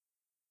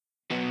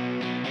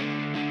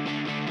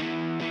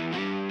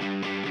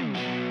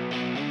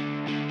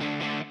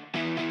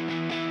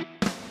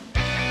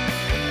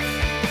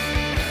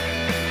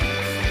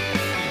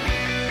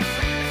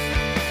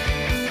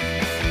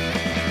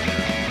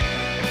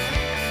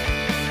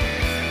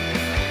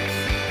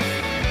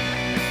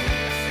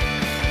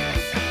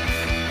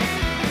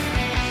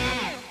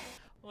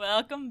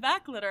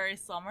back, Literary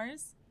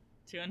Slummers,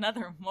 to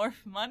another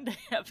Morph Monday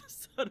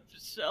episode of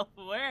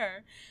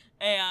Shelfware,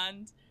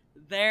 and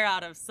they're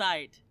out of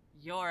sight,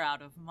 you're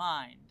out of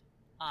mind.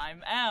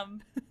 I'm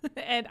Em.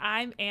 And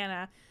I'm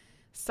Anna.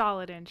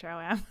 Solid intro,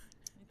 Em.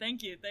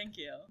 Thank you.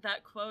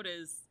 That quote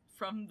is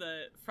from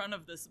the front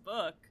of this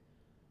book.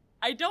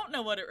 I don't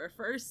know what it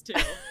refers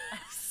to.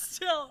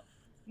 Still,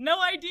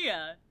 no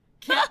idea.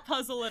 Can't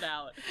puzzle it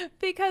out.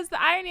 Because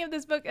the irony of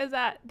this book is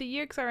that the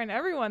Yeerks are in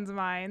everyone's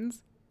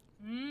minds.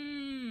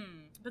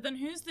 But then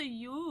who's the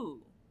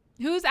you?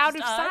 Who's out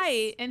Just of us?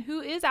 sight and who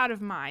is out of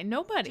mind?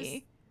 Nobody.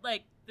 Just,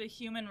 like, the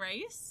human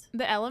race?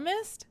 The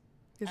Elemist?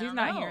 Because I he's don't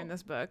not know. here in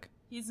this book.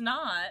 He's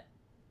not.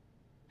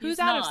 Who's He's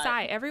out of not.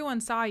 sight?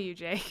 Everyone saw you,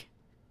 Jake.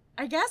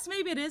 I guess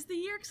maybe it is the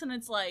Yeerks, and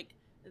it's like,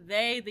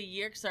 the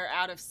Yeerks, are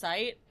out of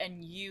sight,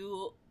 and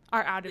you,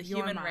 Are out the of your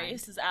human mind.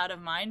 race, is out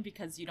of mind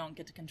because you don't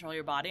get to control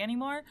your body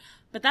anymore.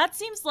 But that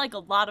seems like a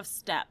lot of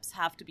steps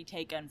have to be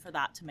taken for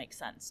that to make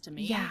sense to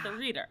me, Yeah. the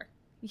reader.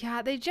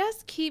 Yeah, they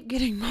just keep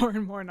getting more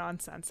and more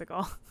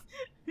nonsensical.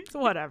 It's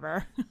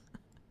whatever.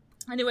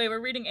 Anyway, we're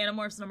reading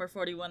Animorphs number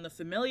 41, The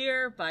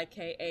Familiar, by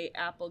K.A.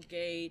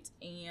 Applegate,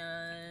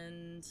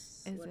 and...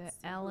 Is it the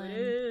Ellen?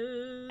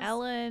 quiz?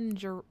 Ellen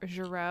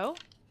Giroux?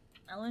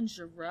 Ellen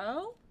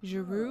Giroux?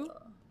 Giroux?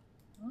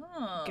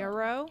 Oh.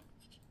 Giroux?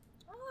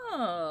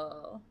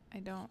 Oh. I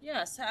don't.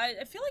 Yes,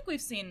 I feel like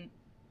we've seen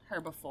her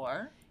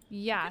before.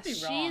 Yeah, Could be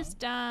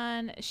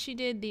she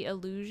did The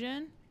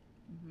Illusion.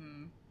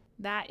 Mm-hmm.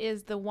 That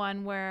is the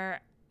one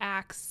where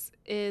Axe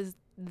is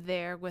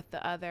there with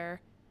the other.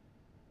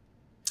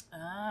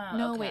 Oh,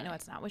 No, okay. wait, no,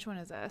 it's not. Which one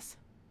is this?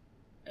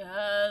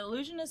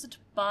 Illusion is a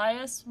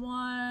Tobias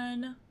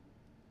one.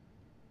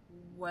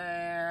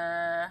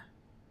 Where...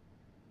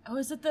 Oh,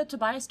 is it the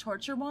Tobias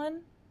torture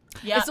one?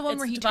 Yeah, it's the one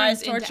where he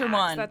Tobias turns into torture Axe.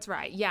 one. That's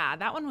right. Yeah,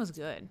 that one was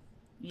good.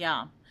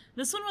 Yeah.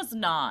 This one was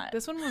not.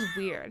 This one was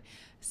weird.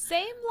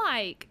 Same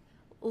like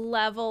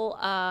level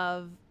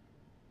of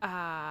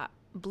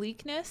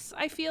bleakness,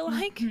 I feel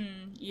like.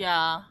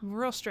 Yeah.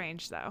 Real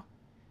strange though.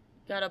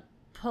 Gotta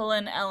pull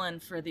in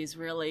Ellen for these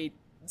really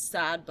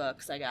sad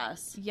books, I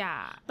guess.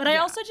 Yeah. But I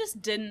yeah. also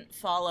just didn't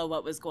follow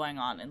what was going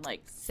on in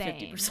like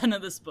Same. 50%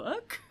 of this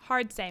book.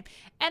 Hard same.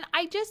 And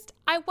I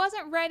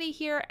wasn't ready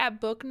here at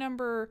book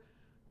number,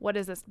 what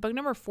is this? Book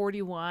number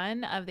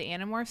 41 of the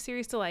Animorph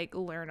series to like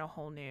learn a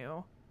whole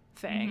new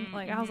thing.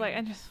 I was like,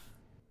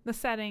 the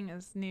setting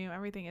is new.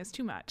 Everything is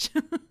too much.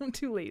 I'm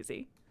too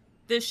lazy.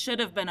 This should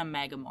have been a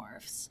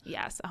Megamorphs.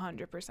 Yes,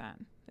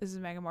 100%. This is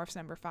Megamorphs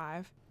number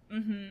 5.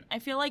 I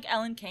feel like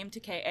Ellen came to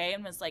KA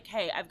and was like,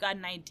 hey, I've got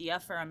an idea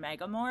for a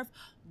Megamorph.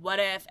 What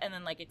if, and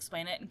then like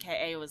explain it, and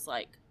KA was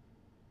like,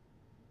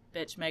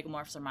 bitch,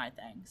 Megamorphs are my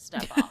thing.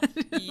 Step off.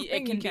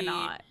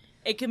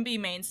 It can be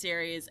main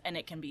series and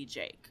it can be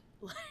Jake.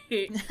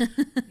 Like,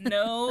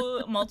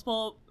 no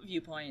multiple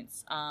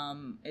viewpoints.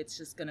 It's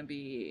just gonna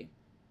be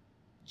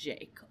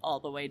Jake all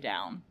the way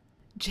down.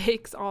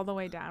 Jake's all the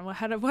way down.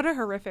 What a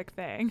horrific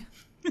thing.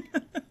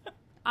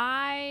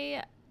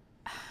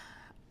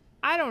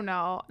 I don't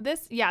know.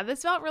 This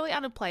felt really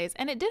out of place,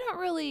 and it didn't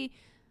really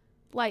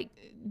like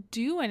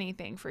do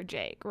anything for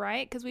Jake,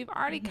 right? Because he's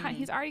already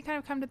kind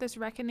of come to this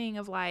reckoning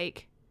of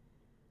like,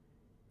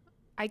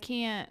 I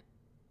can't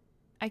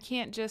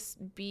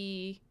just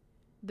be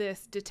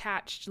this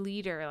detached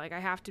leader. Like I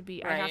have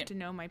to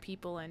know my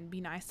people and be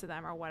nice to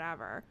them or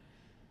whatever.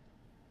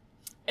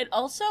 It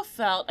also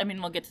felt, I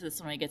mean, we'll get to this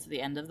when we get to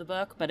the end of the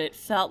book, but it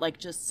felt like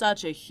just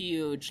such a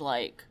huge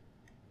like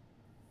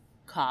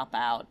cop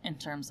out in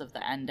terms of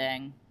the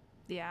ending.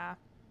 Yeah.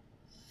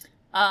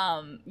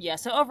 Yeah,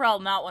 so overall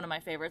not one of my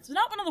favorites,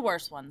 not one of the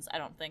worst ones, I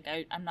don't think.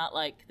 I'm not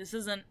like, this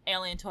isn't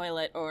Alien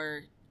Toilet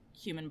or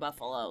Human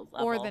Buffalo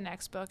level. Or the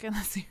next book in the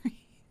series.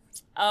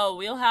 Oh,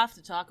 we'll have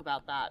to talk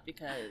about that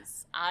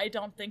because I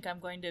don't think I'm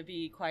going to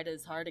be quite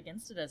as hard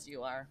against it as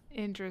you are.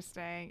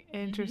 Interesting.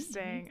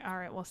 All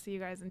right, we'll see you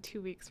guys in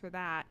 2 weeks for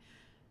that.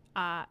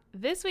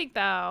 This week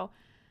though,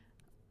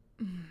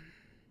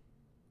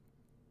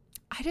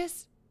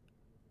 it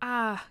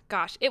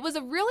was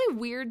a really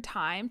weird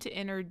time to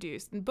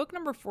introduce in book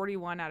number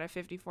 41 out of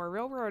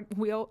 54.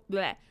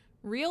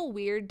 Real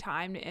weird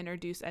time to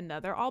introduce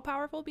another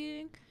all-powerful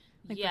being.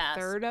 Like yes.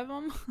 The third of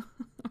them,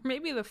 or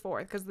maybe the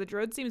fourth, because the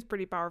Droid seems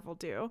pretty powerful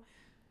too.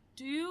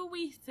 Do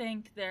we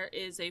think there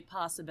is a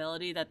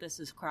possibility that this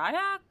is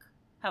Cryak?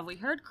 Have we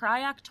heard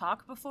Cryak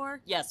talk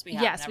before? Yes, we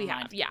have. Yes, we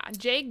have. Yeah,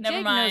 Jake Never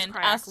knows mind.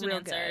 Cryak Asked and real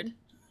answered.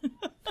 good.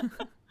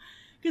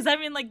 Because I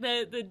mean, like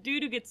the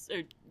dude who gets,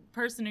 or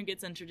person who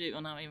gets introduced,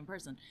 well, not even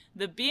person,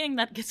 the being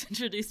that gets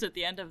introduced at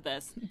the end of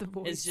this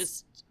is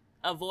just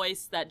a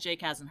voice that Jake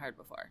hasn't heard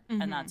before,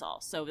 and that's all.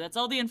 So that's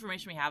all the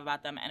information we have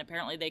about them, and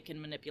apparently they can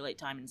manipulate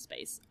time and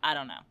space. I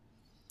don't know.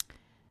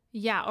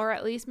 Yeah, or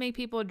at least make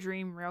people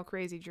dream real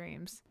crazy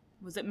dreams.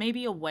 Was it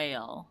maybe a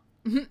whale?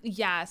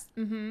 Yes.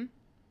 And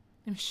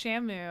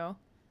Shamu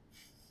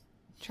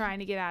trying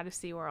to get out of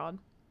SeaWorld.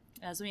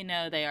 As we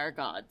know, they are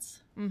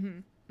gods. All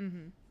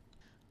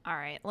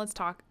right, let's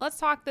talk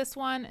this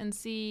one and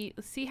see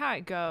how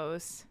it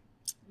goes.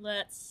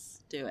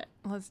 Let's Do it.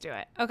 Let's do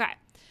it. Okay.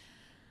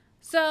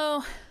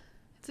 So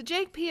it's a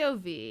Jake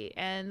POV,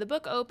 and the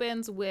book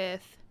opens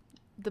with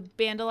the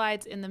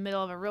Bandolites in the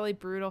middle of a really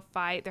brutal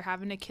fight. They're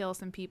having to kill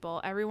some people.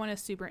 Everyone is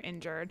super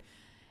injured,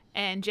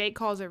 and Jake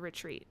calls a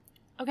retreat.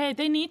 Okay,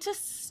 they need to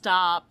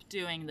stop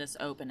doing this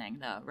opening,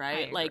 though,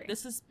 right? Like,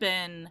 this has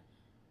been,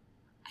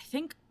 I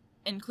think,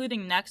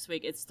 including next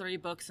week, it's 3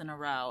 books in a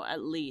row,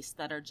 at least,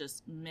 that are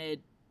just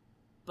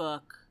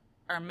mid-book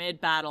or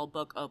mid-battle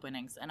book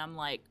openings. And I'm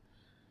like,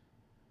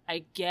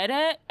 I get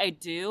it, I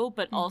do,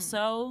 but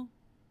also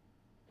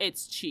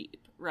it's cheap,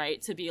 right?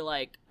 To be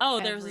like, oh,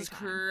 there's this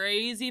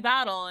crazy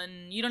battle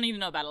and you don't even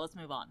know about it. Let's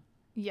move on.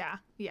 Yeah.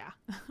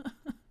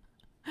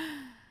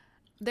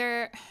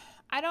 They're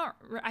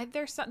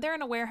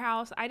in a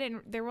warehouse.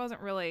 There wasn't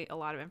really a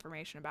lot of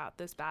information about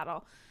this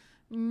battle.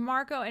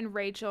 Marco and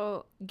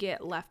Rachel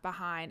get left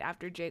behind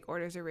after Jake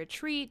orders a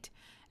retreat,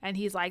 and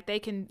he's like, they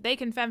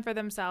can fend for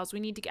themselves. We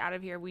need to get out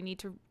of here. We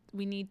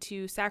need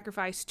to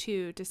sacrifice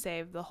 2 to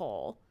save the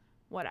whole.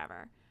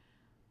 Whatever.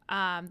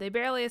 They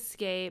barely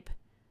escape.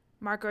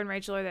 Marco and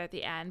Rachel are there at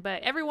the end,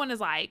 but everyone is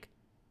like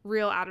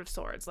real out of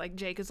sorts. Like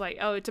Jake is like,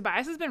 oh,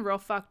 Tobias has been real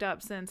fucked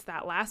up since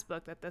that last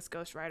book that this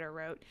ghostwriter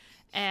wrote.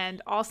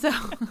 And also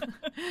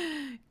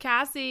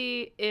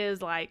Cassie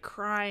is like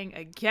crying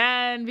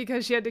again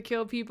because she had to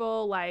kill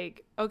people.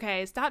 Like,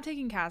 okay, stop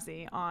taking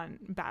Cassie on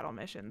battle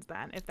missions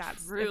then, if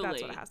that's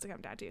what it has to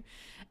come down to.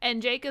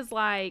 And Jake is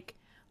like,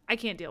 I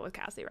can't deal with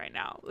Cassie right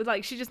now.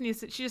 Like, she just needs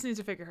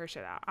to figure her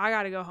shit out. I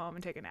gotta go home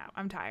and take a nap.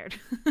 I'm tired.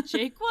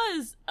 Jake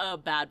was a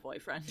bad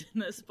boyfriend in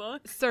this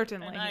book.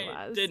 Certainly and he was.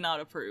 I did not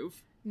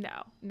approve.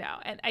 No.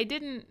 And I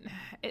didn't,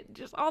 it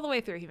just all the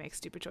way through he makes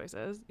stupid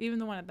choices. Even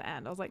the one at the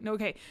end. I was like, no,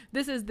 okay,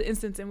 this is the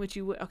instance in which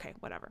you would, okay,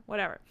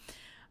 whatever.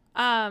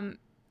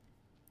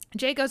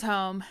 Jake goes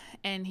home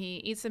and he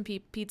eats some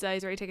pizza.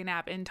 He's ready to take a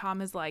nap. And Tom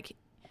is like,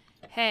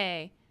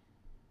 hey,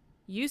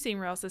 you seem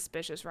real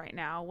suspicious right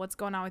now. What's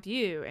going on with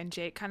you? And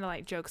Jake kind of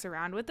like jokes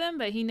around with him,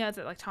 but he knows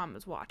that like Tom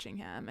is watching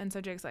him. And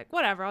so Jake's like,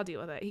 whatever, I'll deal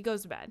with it. He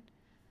goes to bed.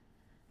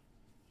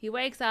 He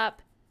wakes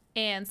up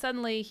and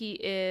suddenly he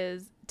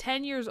is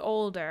 10 years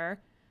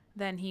older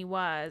than he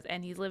was.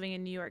 And he's living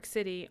in New York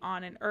City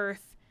on an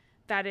Earth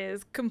that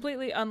is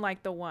completely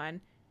unlike the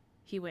one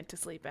he went to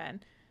sleep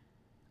in.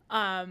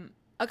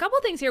 A couple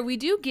things here. We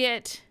do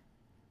get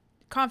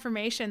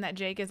confirmation that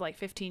Jake is like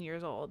 15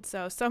 years old.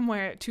 So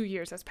somewhere 2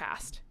 years has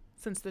passed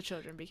since the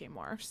children became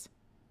morphs.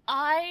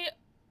 I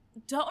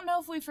don't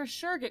know if we for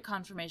sure get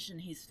confirmation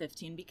he's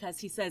 15 because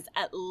he says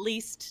at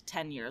least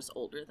 10 years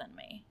older than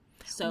me.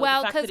 So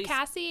well, because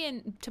Cassie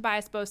and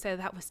Tobias both say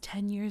that was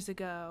 10 years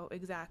ago.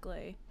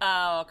 Exactly.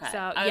 Oh, okay. So,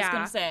 I was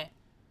going to say,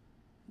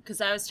 because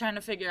I was trying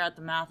to figure out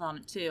the math on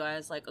it too. I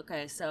was like,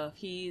 okay, so if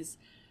he's,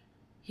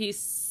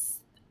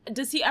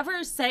 does he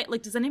ever say,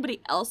 like, does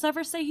anybody else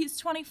ever say he's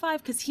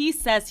 25? Because he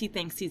says he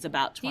thinks he's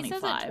about 25. He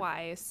says it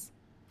twice.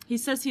 He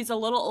says he's a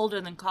little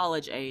older than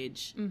college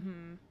age.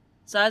 Mm-hmm.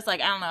 So I was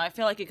like, I don't know. I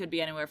feel like it could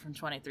be anywhere from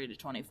 23 to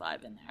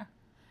 25 in there.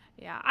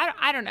 Yeah,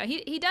 I don't know.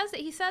 He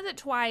says it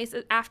twice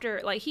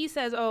after, like, he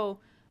says, oh,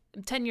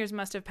 10 years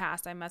must have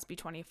passed. I must be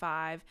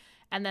 25.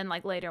 And then,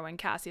 like, later when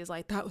Cassie is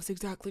like, that was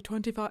exactly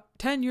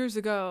 10 years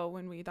ago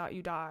when we thought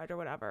you died or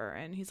whatever.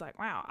 And he's like,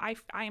 wow, I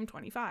am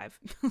 25.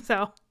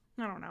 So,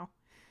 I don't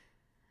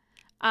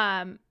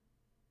know.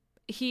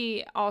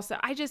 He also,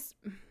 I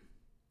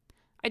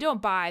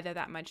don't buy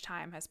that much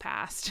time has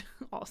passed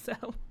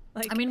also.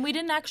 Like, I mean, we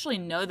didn't actually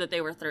know that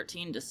they were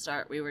 13 to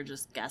start. We were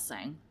just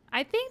guessing.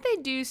 I think they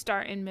do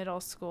start in middle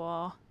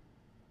school.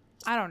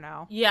 I don't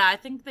know. Yeah, I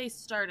think they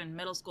start in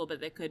middle school, but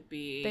they could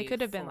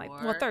have been like,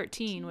 well,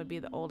 13 would be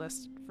the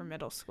oldest for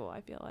middle school,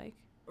 I feel like.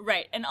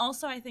 Right. And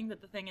also I think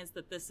that the thing is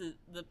that this is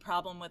the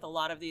problem with a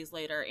lot of these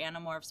later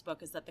Animorphs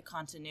book is that the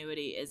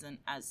continuity isn't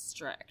as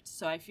strict.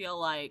 So I feel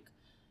like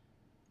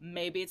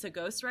maybe it's a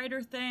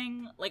ghostwriter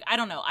thing. Like, I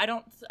don't know.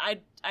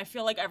 I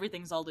feel like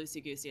everyth's all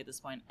loosey-goosey at this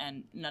point,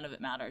 and none of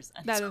it matters.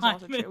 And that is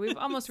also true. We've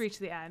almost reached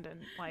the end,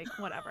 and, like,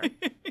 whatever.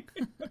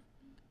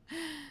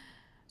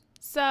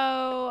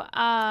 So,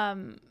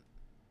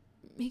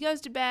 he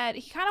goes to bed.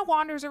 He kind of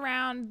wanders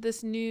around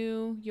this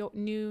new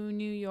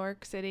New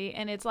York City,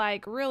 and it's,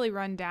 like, really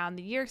run down.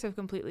 The Yeerks have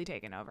completely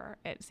taken over,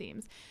 it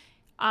seems.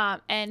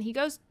 And he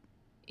goes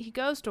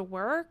to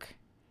work,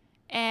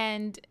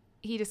 and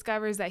he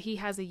discovers that he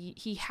had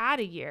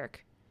a Yeerk.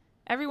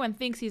 Everyone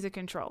thinks he's a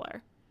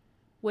controller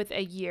with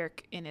a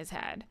Yeerk in his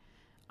head.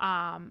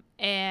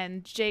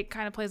 And Jake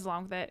kind of plays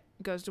along with it,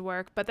 goes to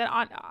work, but then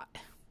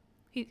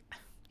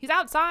he's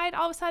outside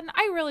all of a sudden.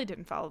 I really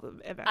didn't follow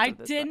the events. I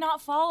did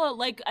not follow.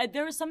 Like,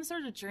 there was some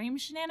sort of dream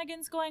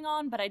shenanigans going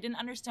on, but I didn't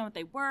understand what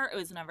they were. It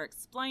was never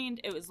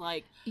explained. It was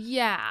like,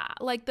 yeah,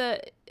 like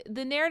the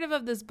narrative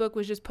of this book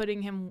was just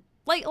putting him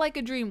like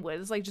a dream would.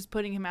 It's like just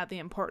putting him at the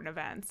important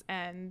events,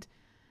 and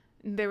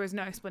there was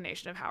no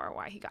explanation of how or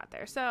why he got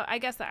there. So I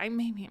guess that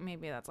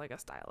maybe that's like a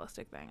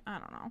stylistic thing. I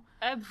don't know.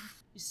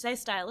 You say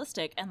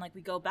stylistic, and like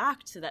we go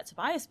back to that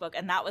Tobias book,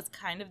 and that was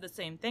kind of the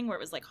same thing where it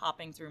was like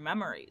hopping through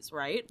memories,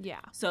 right? Yeah.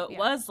 So it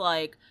was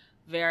like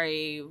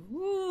very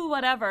woo,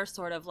 whatever,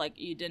 sort of like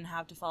you didn't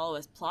have to follow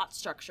his plot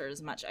structure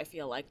as much, I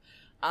feel like.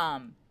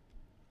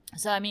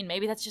 So I mean,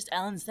 maybe that's just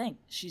Ellen's thing.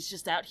 She's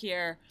just out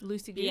here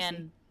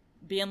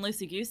being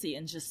loosey-goosey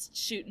and just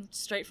shooting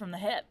straight from the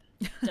hip.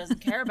 Doesn't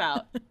care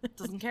about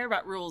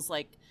rules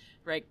like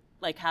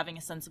having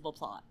a sensible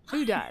plot.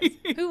 Who does?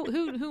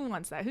 Who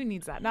wants that? Who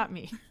needs that? Not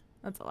me.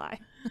 That's a lie.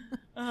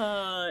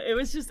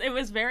 It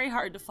was very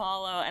hard to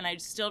follow, and I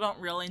still don't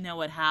really know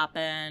what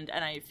happened,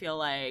 and I feel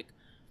like.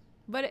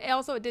 But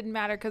it didn't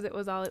matter because it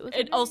was all it was.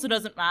 It also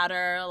doesn't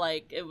matter.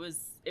 Like it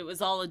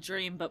was all a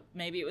dream, but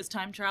maybe it was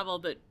time travel,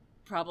 but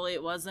probably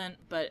it wasn't.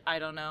 But I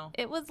don't know.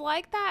 It was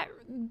like that.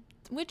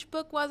 Which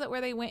book was it where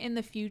they went in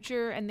the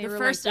future and they were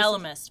first like,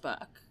 Ellimist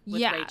book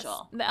with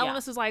Rachel. The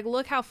Ellimist was like,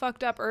 look how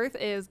fucked up Earth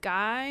is,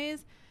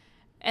 guys.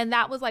 And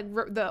that was like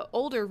the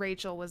older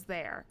Rachel was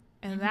there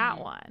in that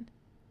one.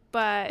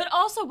 But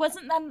also,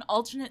 wasn't that an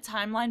alternate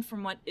timeline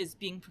from what is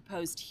being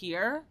proposed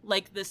here?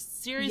 Like this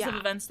series of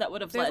events that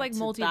would have led like to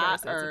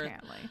multiverses, that, or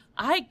apparently.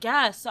 I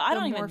guess. So I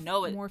don't even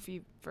know it.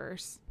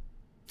 Morpheverse.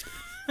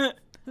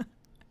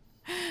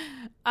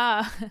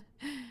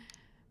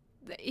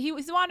 He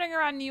was wandering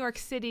around New York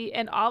City,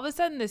 and all of a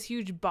sudden this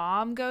huge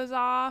bomb goes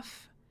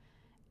off,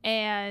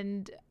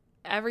 and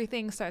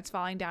everything starts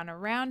falling down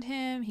around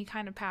him. He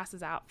kind of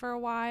passes out for a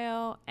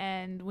while,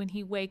 and when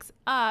he wakes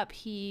up,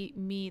 he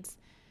meets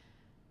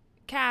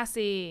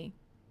Cassie.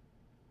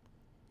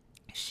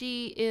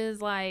 She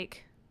is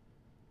like,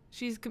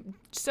 she's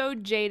so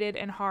jaded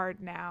and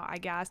hard now, I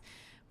guess.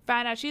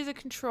 Find out she's a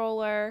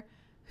controller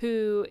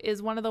who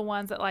is one of the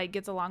ones that like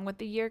gets along with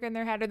the Yeerk in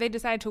their head, or they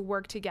decide to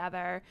work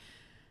together.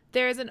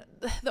 The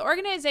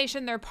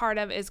organization they're part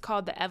of is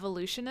called the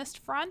Evolutionist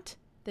Front,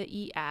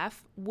 the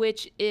EF,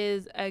 which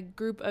is a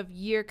group of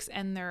Yeerks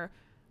and their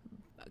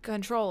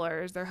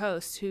controllers, their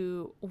hosts,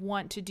 who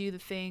want to do the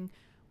thing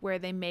where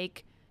they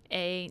make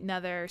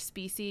another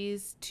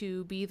species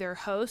to be their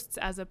hosts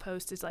as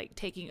opposed to like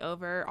taking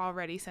over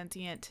already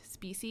sentient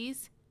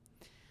species.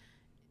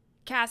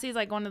 Cassie's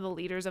like one of the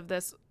leaders of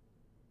this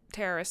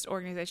terrorist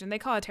organization. They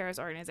call it a terrorist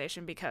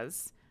organization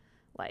because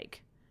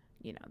like,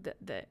 you know,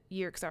 the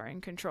Yeerks are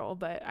in control,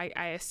 but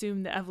I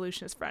assume the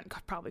Evolutionist Front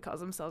probably calls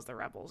themselves the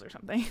Rebels or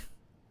something.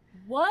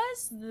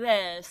 Was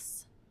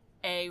this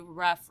a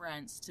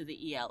reference to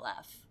the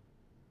ELF?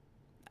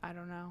 I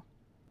don't know.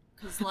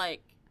 Because,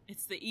 like,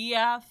 it's the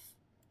EF,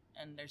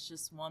 and there's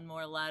just one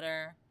more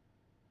letter,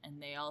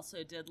 and they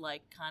also did,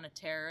 like, kind of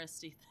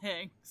terroristy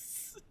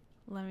things.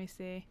 Let me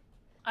see.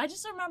 I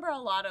just remember a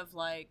lot of,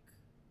 like,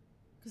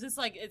 because it's,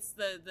 like, it's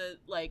the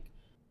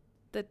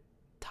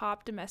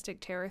top domestic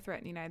terror threat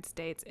in the United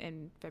States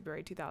in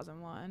February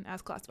 2001,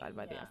 as classified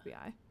by the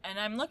FBI. And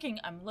I'm looking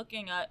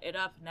it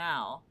up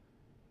now,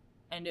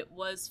 and it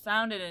was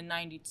founded in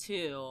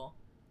 92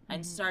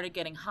 and started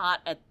getting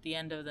hot at the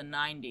end of the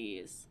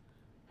 90s,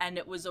 and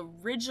it was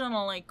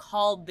originally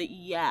called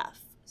the EF.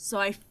 So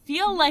I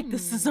feel like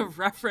this is a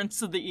reference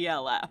to the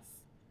ELF.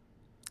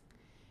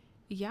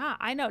 Yeah,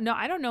 I know. No,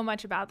 I don't know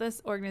much about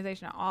this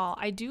organization at all.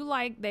 I do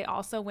like they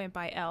also went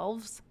by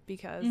elves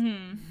because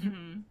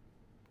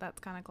that's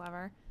kind of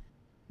clever.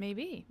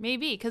 Maybe,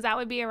 because that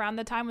would be around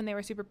the time when they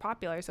were super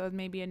popular. So it was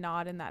maybe a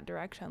nod in that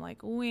direction,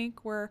 like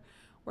wink, we're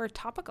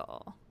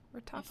topical.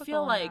 We're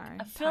topical. I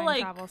feel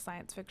like travel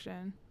science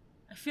fiction.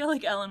 I feel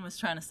like Ellen was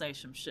trying to say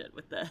some shit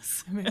with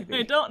this. Maybe.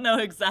 I don't know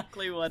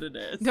exactly what it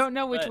is. Don't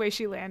know which way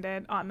she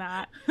landed on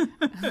that.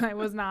 I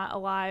was not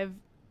alive.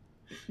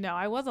 No,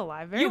 I was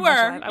alive. Very much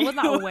alive. I was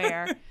not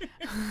aware.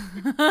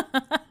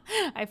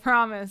 I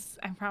promise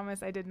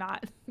I did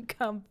not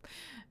come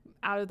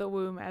out of the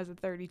womb as a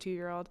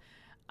 32-year-old.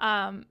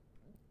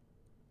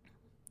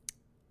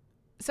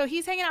 So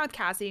he's hanging out with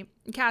Cassie.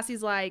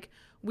 Cassie's like,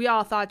 we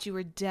all thought you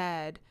were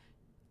dead.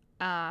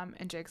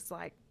 And Jake's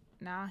like,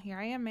 nah, here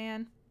I am,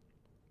 man.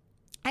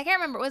 I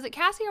can't remember. Was it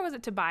Cassie or was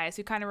it Tobias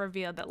who kind of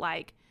revealed that,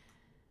 like,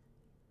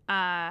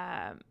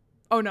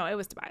 oh no, it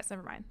was Tobias.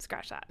 Never mind.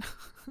 Scratch that.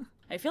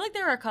 I feel like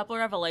there were a couple of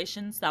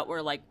revelations that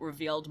were, like,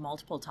 revealed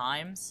multiple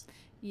times.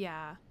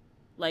 Yeah.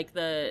 Like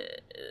the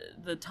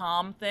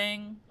Tom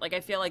thing. Like,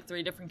 I feel like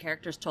 3 different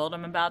characters told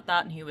him about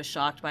that, and he was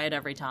shocked by it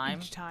every time.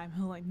 Each time.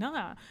 I'm like,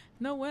 nah,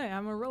 no way.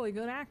 I'm a really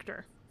good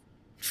actor.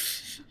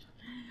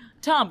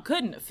 Tom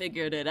couldn't have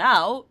figured it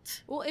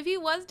out. Well, if he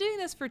was doing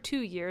this for 2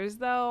 years,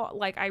 though,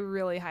 like, I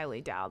really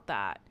highly doubt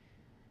that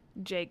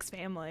Jake's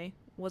family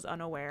was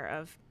unaware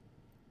of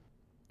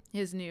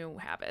his new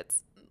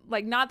habits.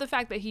 Like, not the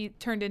fact that he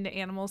turned into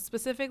animals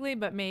specifically,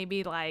 but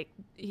maybe, like,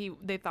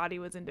 they thought he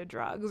was into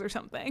drugs or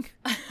something.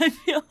 I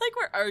feel like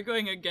we're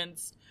arguing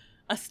against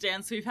a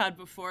stance we've had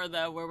before,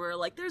 though, where we're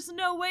like, there's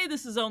no way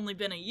this has only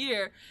been a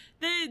year.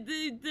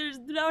 That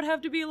would have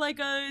to be, like,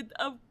 a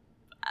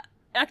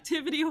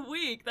activity a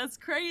week. That's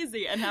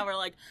crazy. And now we're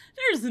like,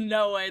 there's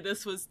no way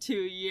this was 2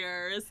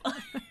 years.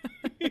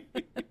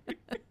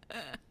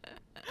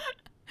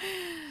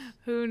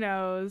 Who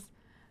knows?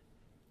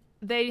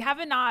 They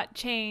haven't not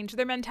changed.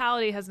 Their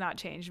mentality has not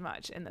changed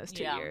much in those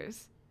 2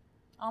 years.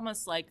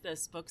 Almost like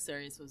this book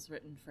series was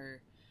written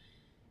for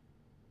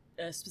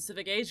a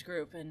specific age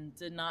group and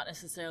did not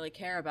necessarily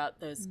care about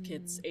those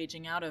kids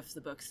aging out of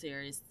the book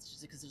series,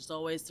 just because there's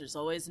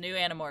always new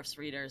Animorphs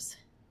readers.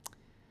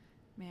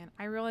 Man,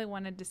 I really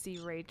wanted to see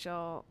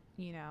Rachel,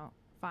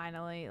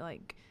 finally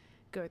like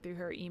go through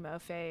her emo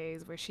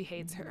phase where she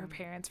hates her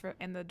parents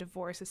and the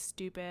divorce is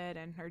stupid,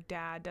 and her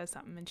dad does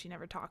something and she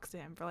never talks to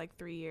him for like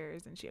 3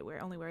 years, and she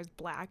only wears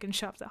black and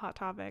shops at Hot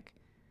Topic.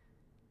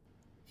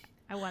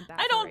 I want that.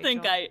 I don't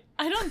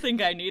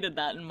think I needed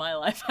that in my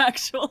life,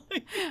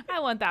 actually. I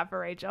want that for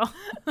Rachel.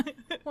 I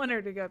want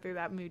her to go through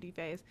that moody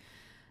phase.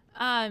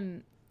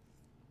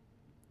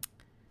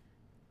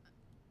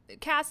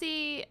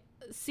 Cassie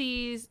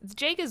sees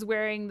Jake is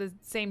wearing the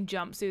same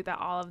jumpsuit that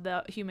all of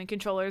the human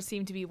controllers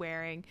seem to be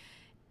wearing,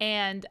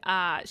 and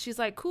she's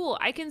like, cool,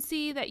 I can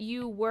see that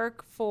you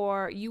work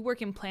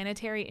in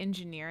planetary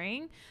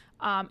engineering,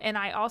 and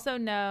I also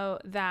know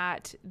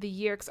that the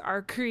Yeerks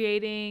are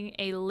creating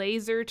a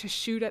laser to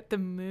shoot at the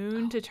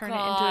moon to turn it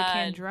into a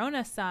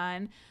Kandrona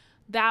sun.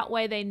 That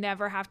way they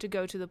never have to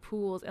go to the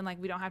pools, and like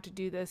we don't have to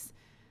do this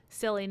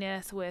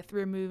silliness with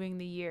removing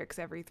the Yeerks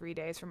every 3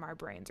 days from our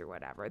brains or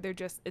whatever.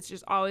 It's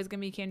just always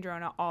gonna be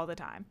Kandrona all the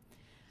time.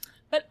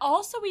 But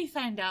also we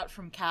find out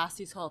from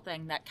Cassie's whole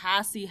thing that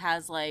Cassie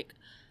has like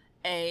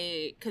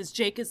because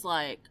Jake is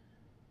like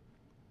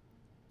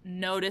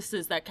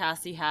notices that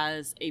Cassie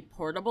has a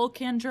portable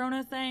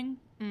Kandrona thing.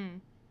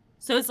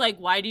 So it's like,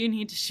 why do you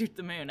need to shoot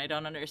the moon? I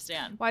don't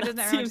understand. Why doesn't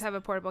everyone just have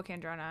a portable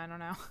Kandrona? I don't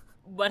know.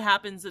 What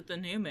happens at the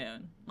new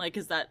moon? Like,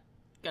 is that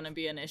gonna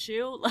be an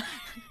issue?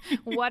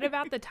 What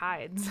about the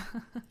tides?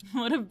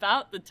 What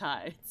about the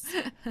tides?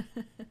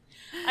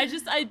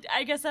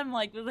 I guess I'm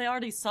like, well, they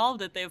already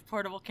solved it. They have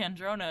portable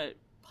Kandrona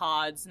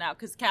pods now,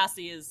 because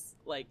Cassie is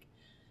like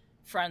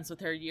friends with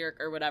her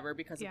Yeerk or whatever,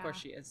 because of course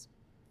she is.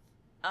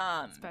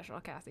 Special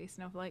Cassie,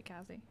 Snowflake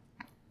Cassie.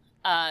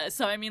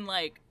 So I mean,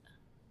 like,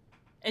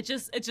 it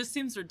just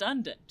seems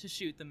redundant to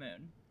shoot the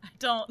moon.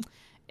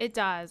 It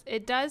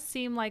does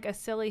seem like a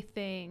silly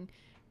thing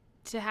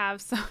to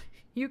have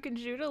you can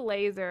shoot a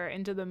laser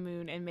into the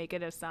moon and make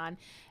it a sun.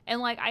 And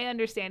like, I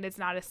understand it's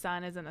not a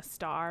sun as in a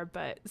star,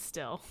 but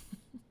still.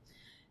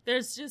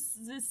 It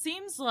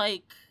seems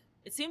like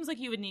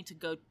you would need to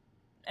go,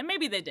 and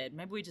maybe they did,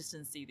 maybe we just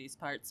didn't see these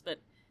parts, but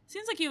it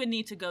seems like you would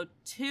need to go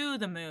to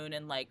the moon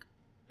and like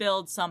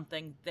build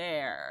something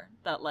there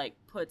that like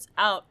puts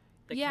out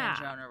the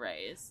Kandrona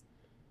rays.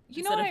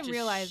 You know what I'm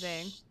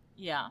realizing?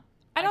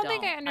 I don't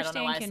think I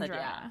understand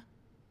Kandrona.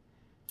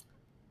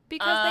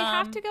 Because they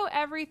have to go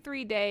every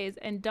 3 days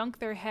and dunk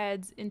their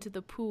heads into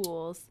the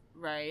pools.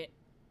 Right.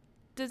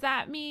 Does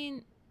that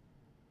mean...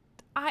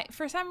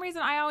 for some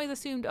reason, I always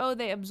assumed,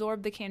 they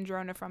absorb the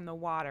Kandrona from the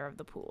water of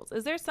the pools.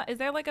 Is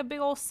there like a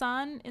big old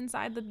sun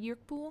inside the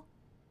Yeerk pool?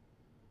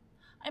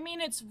 I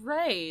mean, it's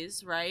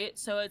rays, right?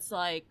 So it's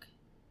like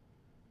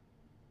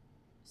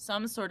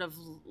some sort of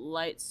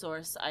light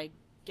source, I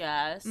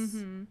guess.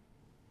 Mm-hmm.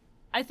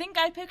 I think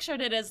I pictured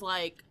it as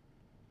like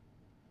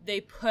they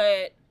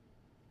put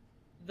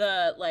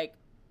the like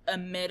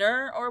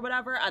emitter or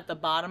whatever at the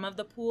bottom of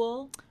the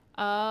pool.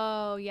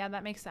 Oh, yeah,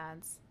 that makes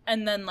sense.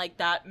 And then like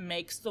that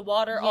makes the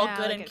water all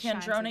good and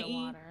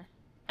Kandrona-y.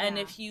 And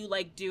if you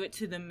like do it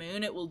to the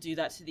moon, it will do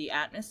that to the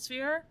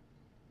atmosphere.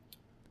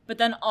 But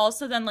then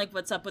also like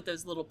what's up with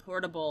those little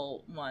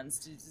portable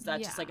ones? Is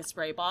that just like a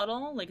spray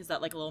bottle? Like, is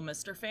that like a little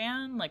Mr.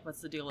 Fan? Like, what's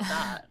the deal with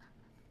that?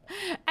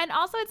 And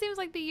also it seems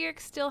like the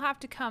Yeerks still have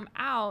to come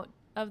out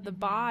of the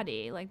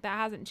body. Like, that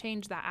hasn't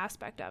changed that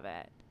aspect of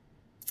it.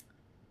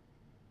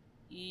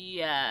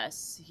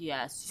 Yes.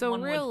 So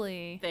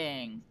really,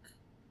 think.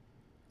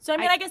 So I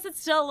mean, I guess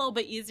it's still a little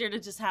bit easier to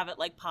just have it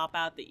like pop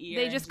out the ear.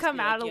 They just come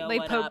out, they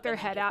poke their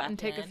head out and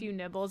take a few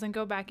nibbles and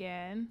go back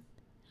in.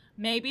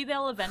 Maybe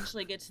they'll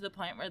eventually get to the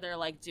point where they're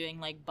like doing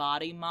like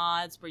body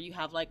mods where you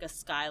have like a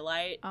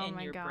skylight in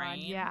your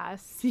brain.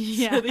 Yes. So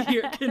the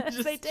ear can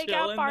just they take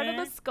out part of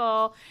the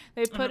skull.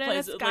 They put in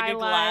a skylight.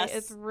 Like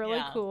it's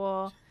really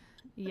cool.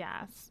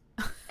 Yes.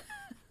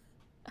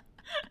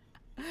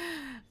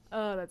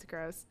 Oh, that's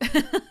gross.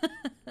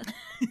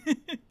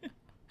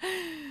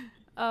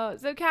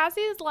 So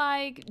Cassie is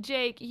like,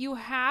 Jake, you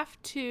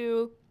have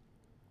to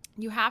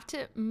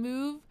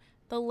move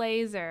the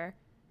laser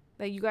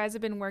that you guys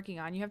have been working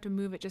on. You have to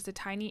move it just a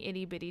tiny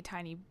itty bitty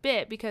tiny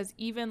bit, because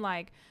even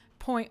like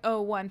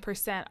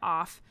 0.01%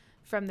 off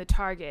from the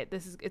target,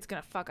 it's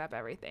gonna fuck up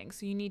everything.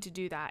 So you need to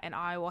do that, and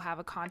I will have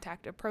a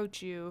contact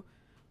approach you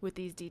with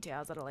these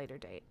details at a later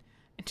date.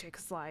 And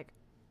Jake's like,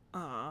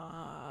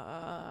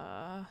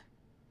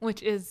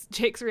 which is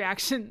Jake's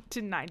reaction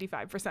to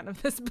 95%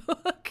 of this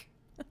book.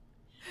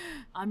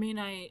 I mean,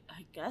 I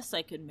guess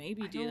I could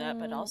maybe do that,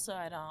 but also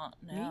I don't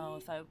know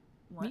if I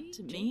want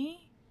to.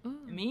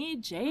 Me,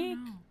 Jake?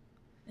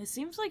 It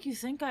seems like you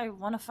think I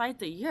want to fight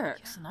the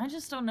Yeerks, and I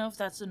just don't know if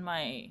that's in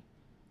my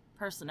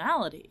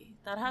personality.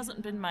 That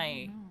hasn't been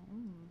my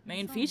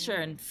main feature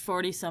in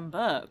 40-some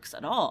books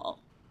at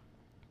all.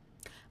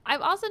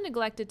 I've also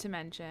neglected to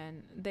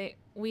mention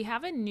we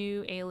have a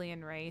new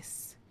alien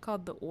race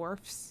called the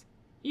Orphs.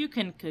 You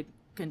can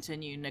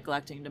continue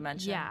neglecting to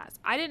mention. Yes,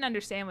 I didn't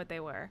understand what they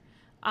were.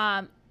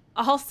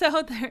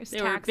 Also, there's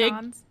They were taxons.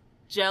 big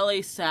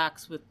jelly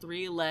sacks with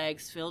 3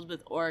 legs filled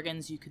with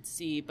organs you could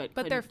see, but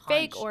they're couldn't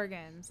fake punch.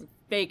 organs.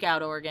 Fake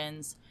out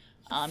organs.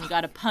 You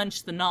got to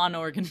punch the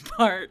non-organ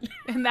part.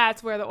 And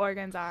that's where the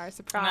organs are.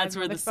 Surprise, And that's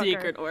where the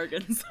secret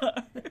organs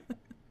are.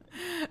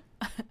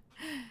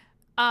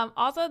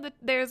 Also,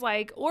 there's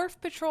like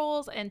ORF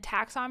patrols and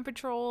taxon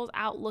patrols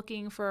out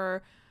looking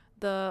for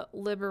the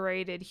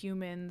liberated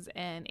humans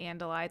and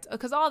Andalites,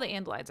 because all the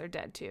Andalites are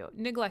dead too.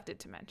 Neglected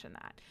to mention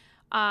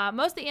that.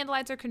 Most of the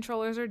Andalites or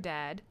controllers are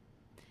dead,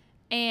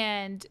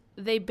 and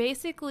they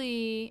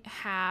basically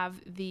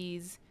have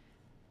these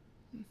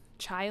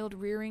child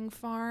rearing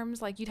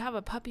farms. Like, you'd have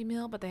a puppy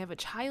mill, but they have a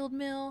child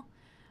mill.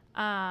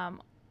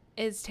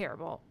 It's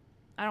terrible.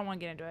 I don't want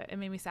to get into it. It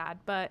made me sad,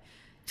 but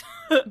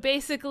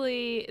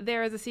basically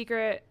there is a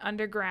secret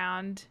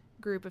underground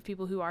group of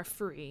people who are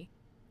free,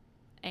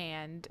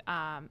 and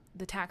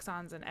the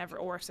taxons and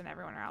ORFs and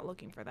everyone are out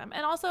looking for them.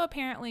 And also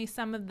apparently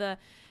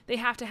they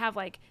have to have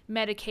like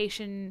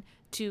medication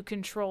to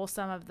control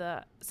some of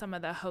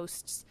the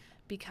hosts,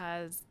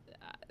 because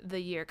the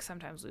Yeerks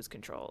sometimes lose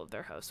control of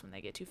their hosts when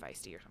they get too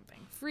feisty or something.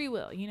 Free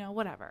will,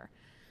 whatever.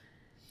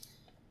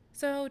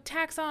 So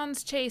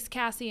taxons chase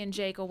Cassie and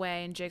Jake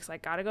away, and Jake's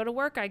like, gotta go to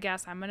work, I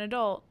guess. I'm an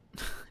adult.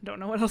 Don't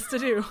know what else to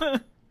do.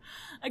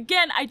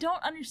 Again, I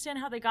don't understand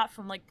how they got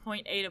from like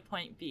point A to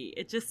point B.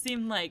 It just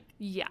seemed like,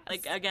 yes,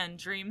 like, again,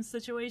 dream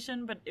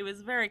situation, but it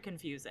was very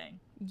confusing.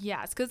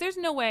 Yes, because there's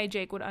no way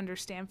Jake would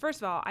understand.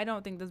 First of all, I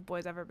don't think this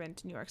boy's ever been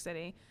to New York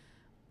City.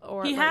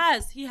 Or he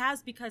has,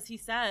 because he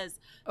says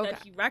okay,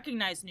 that he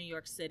recognized New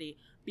York City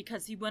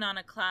because he went on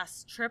a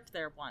class trip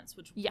there once,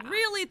 which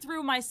really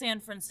threw my San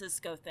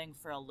Francisco thing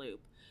for a loop.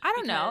 I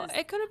don't know.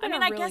 It could have been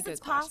I really guess good it's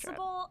class trip.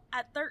 possible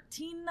at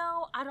 13,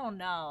 though. I don't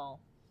know.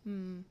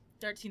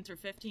 13 through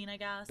 15, I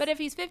guess. But if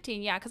he's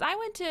 15, yeah, because I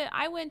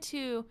went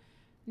to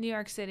New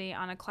York City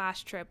on a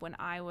class trip when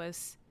I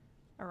was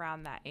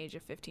around that age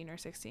of 15 or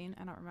 16.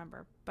 I don't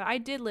remember. But I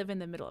did live in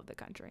the middle of the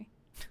country.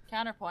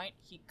 Counterpoint,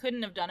 he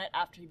couldn't have done it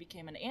after he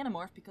became an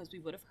Animorph because we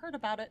would have heard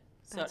about it.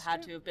 So That's it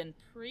had true. to have been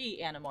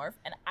pre-Animorph.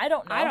 And I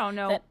don't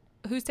know.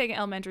 Who's taking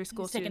elementary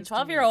school students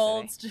taking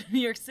 12-year-olds to New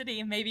York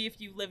City. Maybe if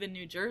you live in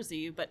New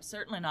Jersey, but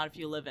certainly not if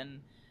you live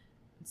in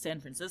San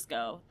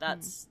Francisco.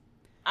 That's,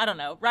 I don't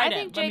know. I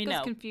think Jake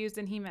was confused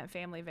and he meant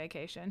family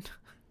vacation.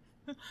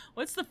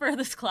 What's the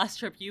furthest class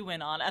trip you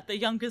went on at the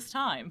youngest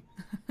time?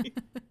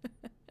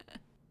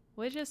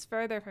 Which is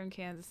further from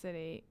Kansas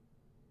City?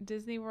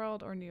 Disney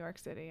World or New York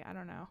City? I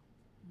don't know.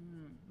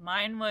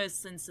 Mine was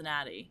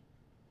Cincinnati.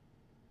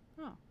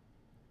 Oh.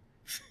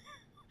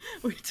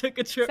 We took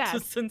a trip to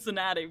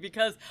Cincinnati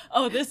because,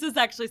 this is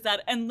actually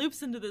sad and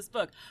loops into this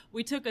book.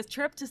 We took a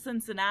trip to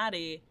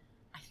Cincinnati.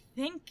 I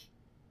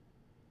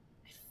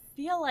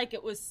feel like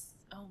it was,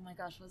 oh my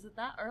gosh, was it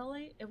that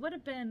early? It would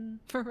have been.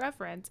 For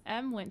reference,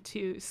 Em went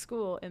to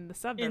school in the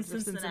suburbs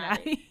of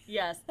Cincinnati.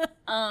 Yes.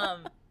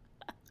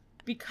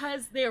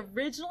 Because they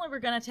originally were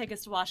going to take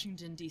us to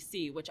Washington,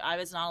 D.C., which I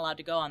was not allowed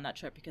to go on that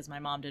trip because my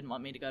mom didn't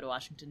want me to go to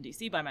Washington,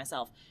 D.C. by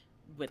myself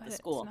with the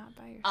school. It's not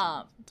by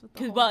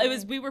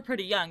yourself. We were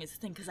pretty young is the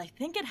thing, because I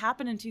think it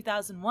happened in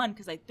 2001,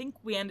 because I think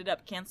we ended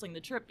up canceling the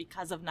trip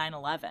because of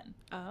 9/11.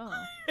 Oh.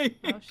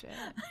 Shit.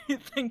 I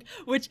think,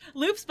 which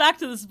loops back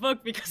to this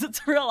book because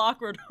it's real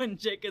awkward when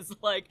Jake is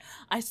like,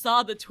 I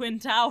saw the Twin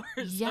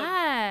Towers.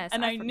 Yes.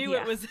 And I knew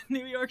it was in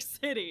New York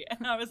City.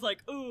 And I was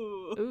like,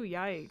 ooh. Ooh,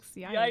 yikes.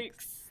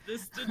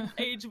 This didn't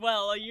age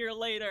well a year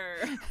later.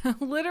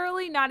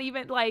 Literally not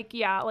even like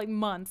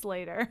months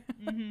later.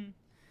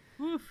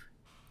 Mm-hmm. Oof.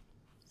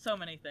 So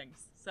many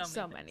things.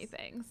 So many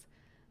things.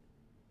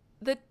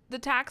 The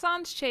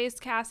taxons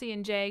chased Cassie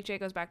and Jake. Jake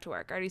goes back to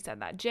work. I already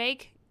said that.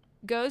 Jake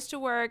goes to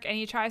work and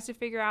he tries to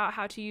figure out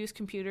how to use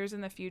computers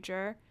in the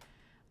future.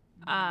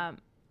 My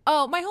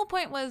whole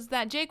point was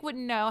that Jake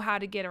wouldn't know how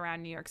to get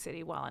around New York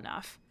City well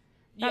enough.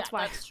 That's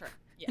why. That's true.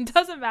 Yes. It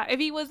doesn't matter. If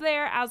he was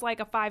there as like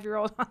a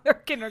 5-year-old on their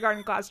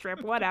kindergarten class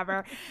trip,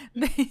 whatever,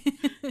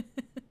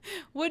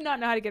 would not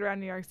know how to get around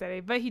New York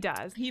City, but he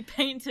does. He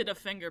painted a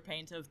finger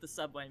paint of the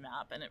subway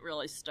map, and it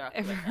really stuck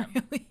with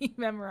him. He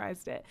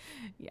memorized it.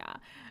 Yeah.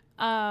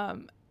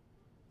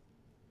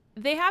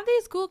 They have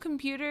these cool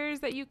computers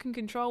that you can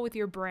control with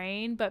your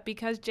brain, but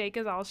because Jake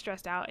is all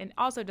stressed out and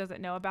also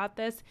doesn't know about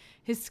this,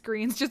 his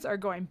screens just are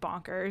going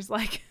bonkers.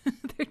 Like,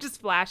 they're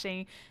just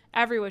flashing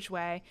every which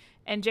way.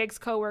 And Jake's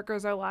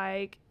coworkers are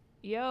like,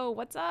 yo,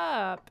 what's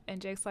up?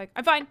 And Jake's like,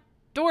 I'm fine.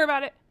 Don't worry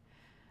about it.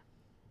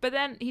 But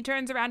then he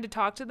turns around to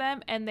talk to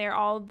them, and they're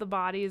all the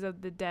bodies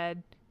of the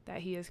dead that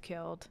he has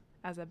killed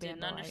as a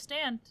bandit. Didn't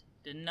understand.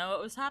 Didn't know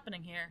what was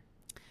happening here.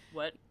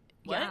 What?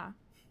 Yeah.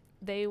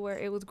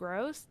 It was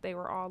gross. They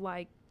were all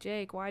like,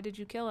 Jake, why did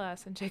you kill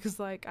us? And Jake was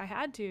like, I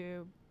had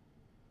to.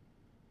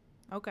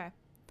 Okay.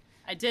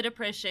 I did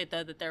appreciate,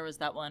 though, that there was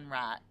that one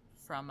rat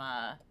from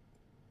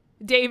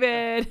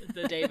David.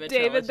 The David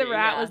David the trilogy.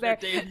 rat Yeah, was there.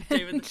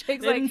 David. Jake's They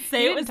like, didn't say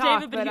he it was didn't talk,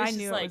 David, but he was I just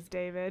knew like, it was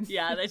David.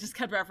 Yeah, they just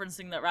kept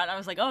referencing that rat. And I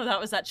was like, oh, that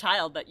was that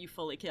child that you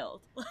fully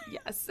killed.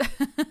 Yes.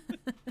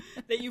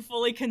 That you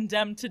fully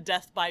condemned to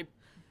death by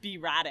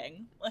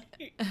be-ratting.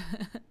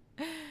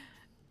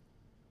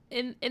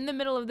 In the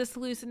middle of this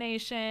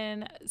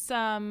hallucination,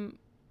 some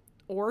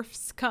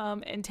orphs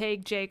come and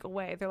take Jake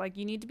away. They're like,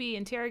 you need to be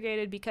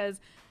interrogated because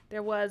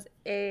there was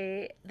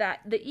the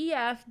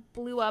EF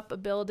blew up a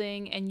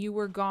building and you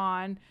were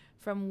gone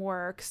from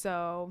work,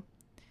 so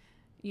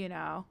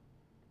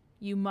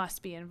you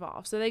must be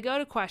involved. So they go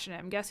to question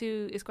him. Guess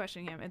who is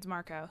questioning him? It's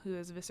Marco, who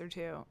is Visser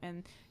 2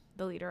 and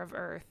the leader of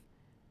Earth.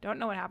 Don't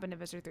know what happened to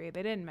Visser 3.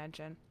 They didn't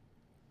mention.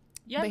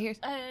 Yeah, but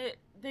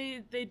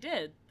they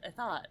did, I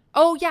thought.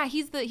 Oh yeah,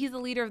 he's the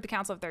leader of the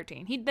Council of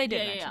 13. They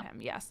did mention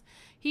him. Yes,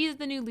 he's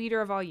the new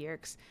leader of all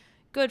Yeerks.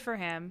 Good for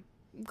him.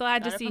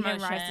 Glad to see him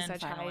rise to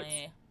such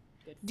heights.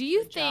 Do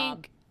you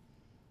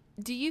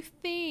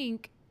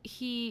think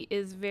he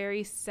is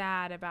very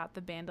sad about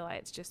the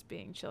Bandolites just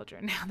being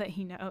children now that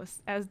he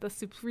knows as the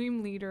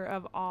supreme leader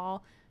of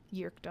all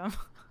Yeerkdom?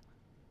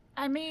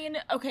 I mean,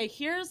 okay,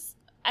 here's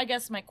I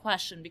guess my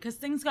question, because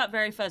things got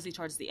very fuzzy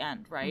towards the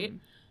end, right?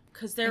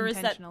 Because there was that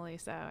intentionally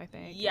so, I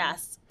think.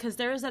 Yes, because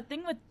there was that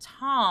thing with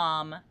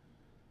Tom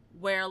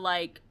where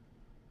like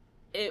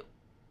it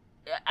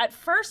at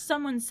first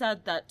someone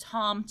said that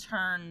Tom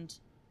turned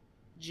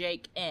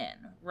Jake in,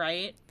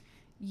 right?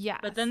 Yeah.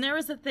 But then there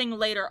was a thing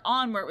later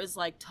on where it was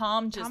like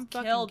Tom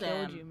killed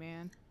him you,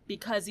 man.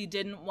 because he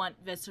didn't want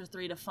Visser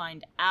 3 to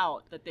find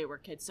out that they were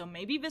kids. So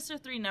maybe Visser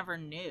 3 never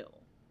knew.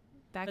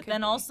 But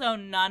then also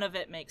none of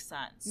it makes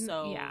sense.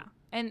 So yeah.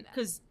 And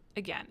because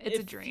again, it's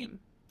a dream.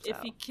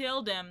 If he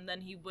killed him, then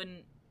he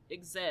wouldn't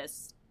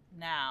exist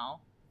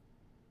now,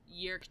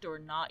 Yeerked or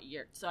not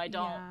Yeerked. So I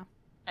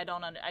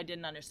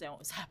didn't understand what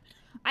was happening.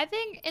 I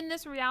think in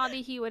this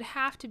reality, he would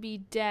have to be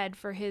dead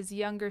for his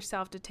younger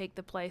self to take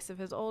the place of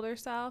his older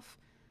self.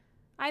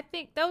 I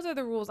think those are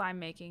the rules I'm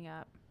making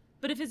up.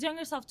 But if his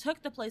younger self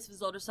took the place of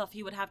his older self,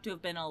 he would have to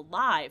have been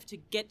alive to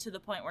get to the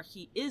point where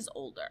he is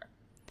older.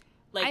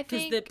 Like,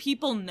 because the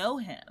people know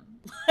him.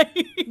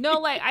 No,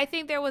 like, I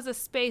think there was a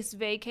space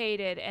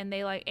vacated and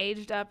they, like,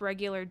 aged up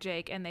regular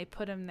Jake and they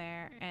put him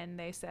there and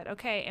they said,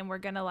 okay, and we're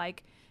going to,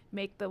 like,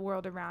 make the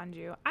world around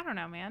you. I don't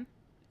know, man.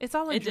 It's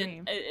all a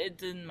dream. It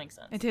didn't make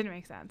sense. It didn't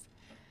make sense.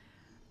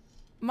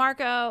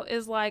 Marco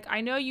is like, I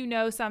know you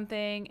know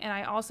something, and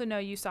I also know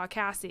you saw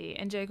Cassie.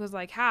 And Jake was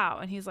like, how?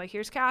 And he's like,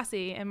 here's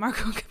Cassie. And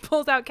Marco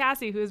pulls out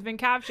Cassie, who has been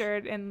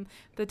captured in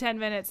the 10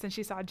 minutes since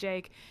she saw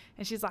Jake.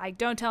 And she's like,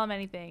 don't tell him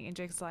anything. And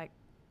Jake's like,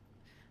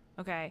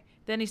 okay.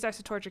 Then he starts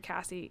to torture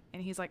Cassie,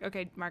 and he's like,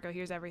 okay, Marco,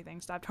 here's everything.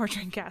 Stop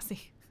torturing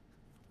Cassie.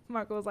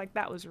 Marco was like,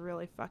 that was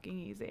really fucking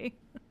easy.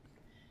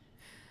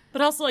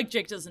 But also, like,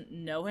 Jake doesn't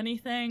know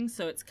anything,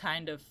 so it's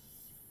kind of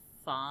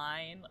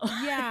fine.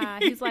 Yeah,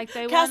 he's like,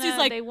 they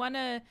want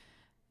to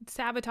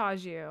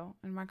sabotage you.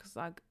 And Marco's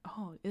like,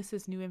 oh, this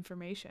is new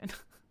information.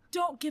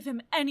 Don't give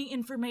him any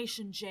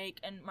information, Jake.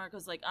 And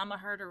Marco's like, I'm a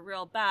herder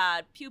real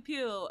bad. Pew,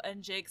 pew.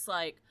 And Jake's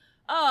like,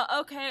 oh,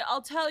 okay,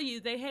 I'll tell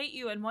you. They hate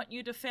you and want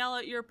you to fail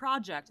at your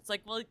project. It's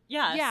like, well,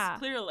 yes, yeah,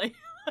 clearly.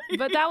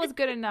 But that was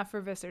good enough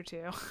for Visser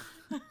too.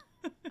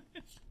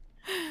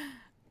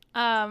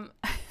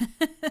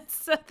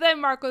 So then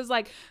Marco's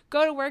like,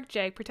 go to work,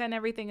 Jake. Pretend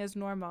everything is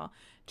normal.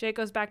 Jake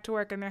goes back to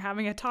work and they're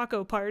having a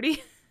taco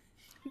party.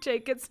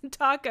 Jake gets some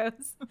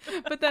tacos.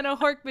 But then a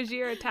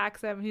Hork-Bajir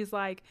attacks him. He's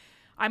like,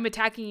 I'm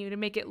attacking you to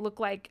make it look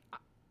like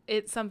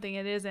it's something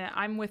it isn't.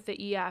 I'm with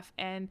the EF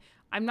and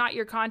I'm not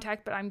your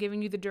contact, but I'm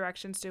giving you the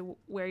directions to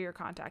where your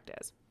contact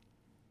is.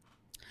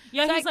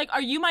 Yeah, so he's like,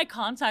 are you my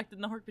contact?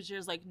 And the Hork-Bajir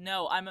is like,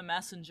 no, I'm a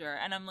messenger.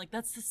 And I'm like,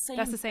 that's the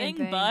same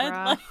thing,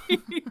 bud.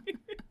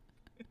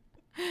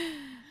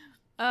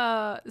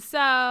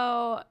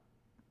 So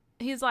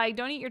he's like,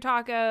 don't eat your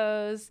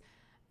tacos.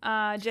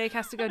 Jake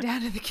has to go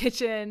down to the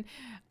kitchen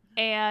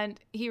and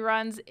he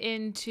runs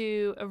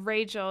into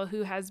Rachel,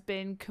 who has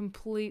been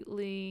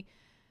completely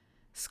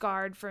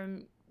scarred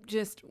from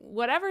just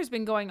whatever's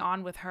been going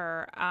on with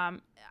her.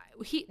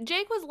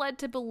 Jake was led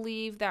to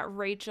believe that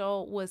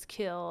Rachel was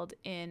killed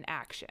in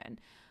action,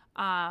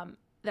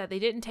 that they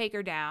didn't take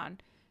her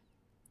down.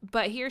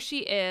 But here she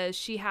is.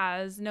 She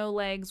has no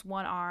legs,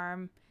 one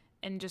arm,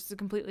 and just a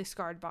completely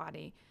scarred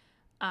body.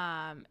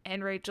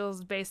 And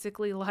Rachel's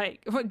basically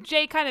like,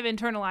 Jay kind of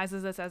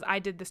internalizes this as, I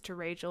did this to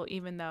Rachel,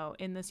 even though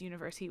in this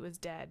universe he was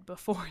dead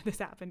before this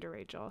happened to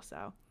Rachel.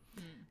 So,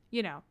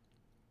 you know.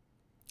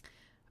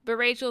 But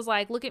Rachel's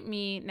like, look at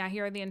me. Now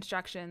here are the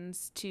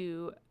instructions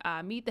to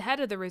meet the head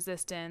of the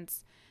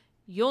resistance.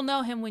 You'll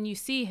know him when you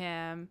see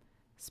him.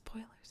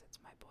 Spoilers, it's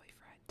my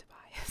boyfriend,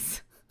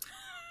 Tobias.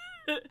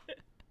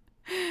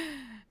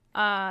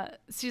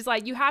 She's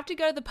like, you have to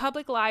go to the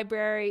public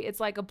library. It's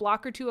like a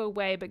block or two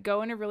away, but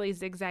go in a really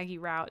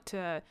zigzaggy route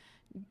to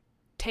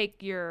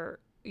take your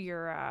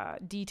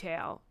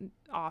detail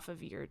off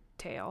of your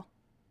tail.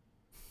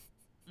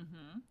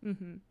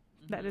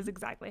 That is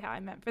exactly how I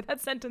meant for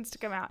that sentence to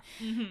come out.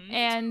 Mm-hmm.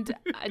 And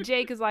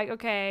Jake is like,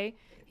 okay.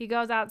 He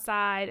goes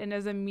outside and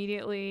is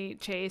immediately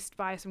chased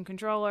by some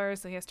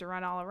controllers, so he has to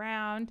run all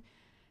around.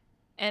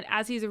 And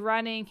as he's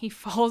running, he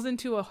falls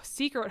into a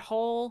secret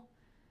hole.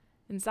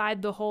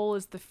 Inside the hole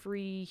is the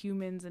free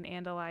humans and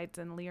Andalites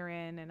and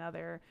Lyran and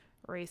other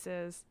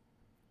races.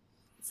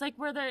 It's like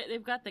where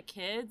they've got the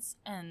kids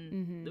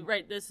and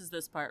right, this is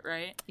this part,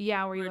 right?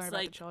 Yeah, where you Where learn it's about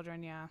like- the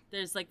children, yeah.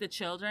 There's like the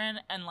children,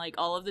 and like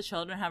all of the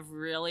children have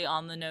really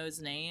on the nose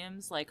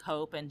names, like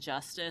Hope and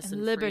Justice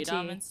and Liberty.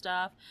 Freedom and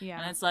stuff.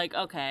 Yeah. And it's like,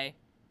 okay,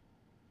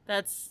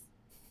 that's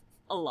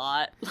a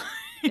lot.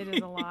 It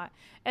is a lot.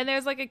 And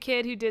there's like a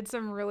kid who did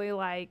some really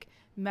like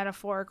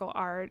metaphorical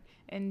art,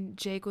 and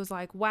Jake was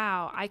like,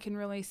 wow, I can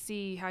really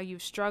see how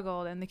you've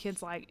struggled. And the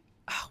kid's like,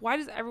 why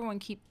does everyone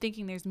keep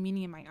thinking there's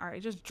meaning in my art? I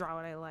just draw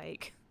what I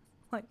like.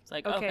 Like, It's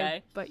like,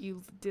 okay. But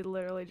you did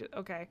literally just,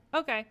 okay,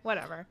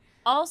 whatever.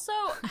 Also,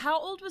 how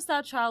old was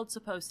that child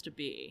supposed to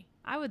be?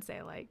 I would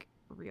say like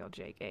real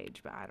Jake age,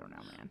 but I don't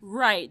know, man.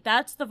 Right,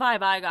 that's the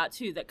vibe I got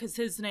too. That because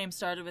his name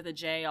started with a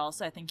J.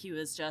 Also, I think he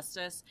was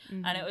Justice,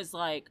 and it was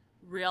like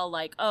real,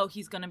 like, oh,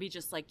 he's gonna be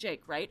just like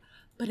Jake, right?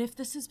 But if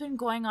this has been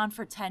going on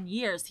for 10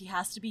 years, he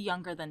has to be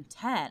younger than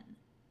 10.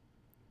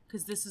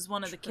 Because this is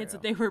one of the kids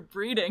that they were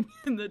breeding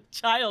in the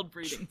child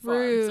breeding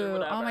farms or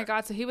whatever. Oh my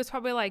god, so he was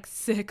probably like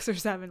 6 or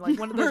 7, like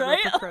one of those Right?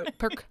 real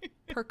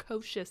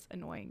precocious,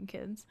 annoying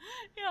kids.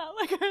 Yeah,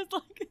 like I was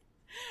like,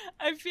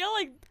 I feel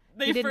like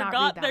they He did not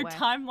forgot read that their way.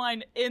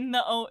 timeline in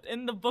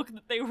the book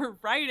that they were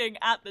writing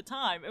at the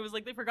time. It was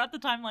like they forgot the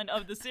timeline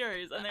of the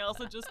series, and they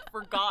also just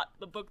forgot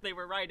the book they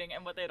were writing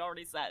and what they'd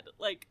already said.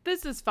 Like,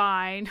 This is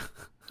fine.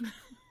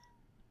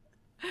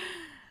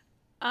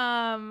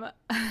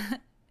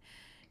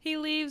 He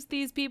leaves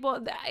these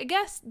people. I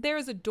guess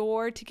there's a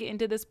door to get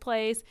into this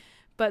place,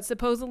 but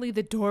supposedly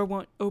the door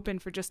won't open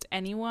for just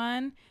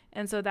anyone.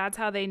 And so that's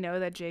how they know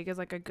that Jake is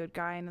like a good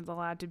guy and is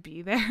allowed to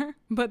be there.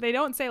 But they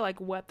don't say like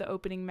what the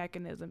opening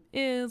mechanism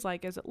is.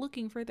 Like, is it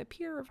looking for the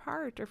pure of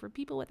heart or for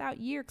people without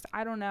years?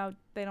 I don't know.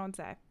 They don't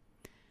say.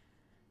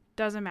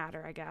 Doesn't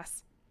matter, I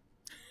guess.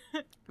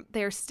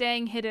 They're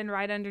staying hidden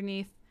right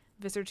underneath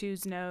Visser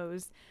 2's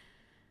nose.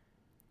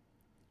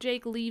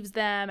 Jake leaves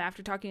them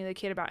after talking to the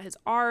kid about his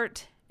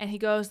art, and he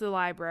goes to the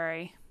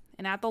library.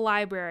 And at the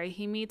library,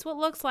 he meets what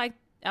looks like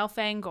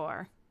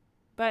Elfangor,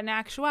 but in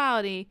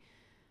actuality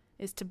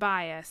is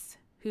Tobias,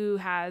 who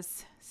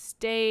has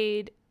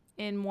stayed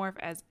in Morph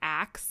as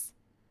Axe,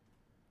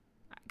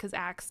 because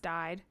Axe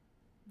died.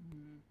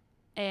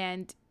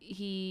 And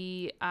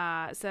he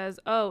says,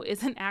 oh,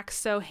 isn't Axe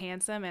so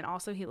handsome? And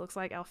also he looks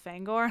like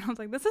Elfangor. And I was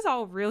like, this is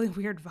all really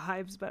weird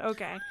vibes, but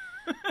okay.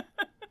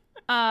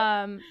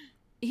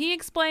 He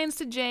explains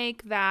to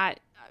Jake that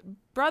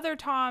Brother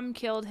Tom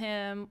killed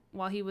him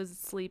while he was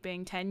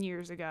sleeping 10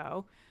 years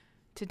ago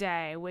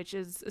today, which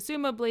is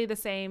assumably the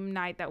same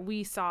night that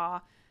we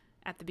saw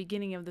at the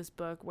beginning of this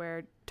book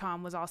where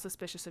Tom was all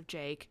suspicious of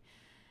Jake.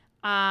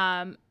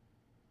 And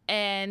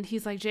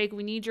he's like, Jake,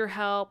 we need your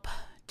help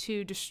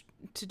to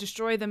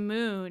destroy the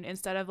moon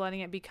instead of letting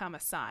it become a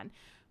sun,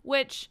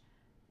 which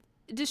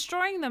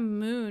destroying the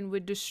moon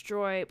would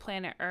destroy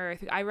planet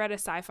Earth. I read a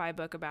sci-fi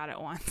book about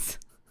it once.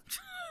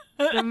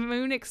 The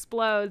moon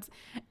explodes,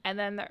 and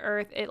then the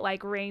Earth, it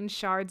like rains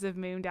shards of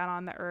moon down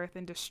on the Earth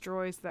and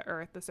destroys the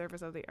Earth, the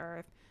surface of the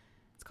Earth.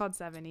 It's called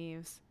Seven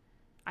Eves.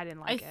 I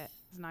didn't like it.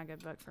 It's not a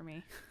good book for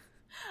me.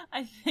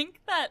 I think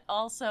that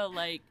also,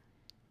 like,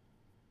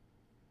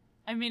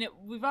 I mean,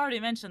 we've already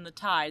mentioned the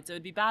tides. It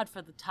would be bad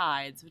for the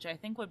tides, which I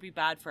think would be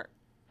bad for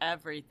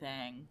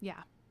everything.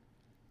 Yeah.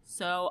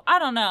 So, I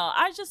don't know.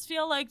 I just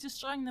feel like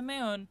destroying the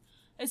moon,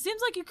 it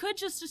seems like you could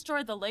just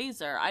destroy the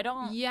laser. I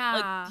don't...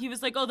 Yeah. Like, he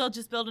was like, oh, they'll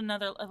just build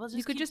another... We'll just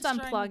You could keep just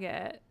destroying... unplug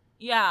it.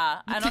 Yeah.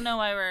 I don't know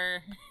why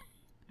we're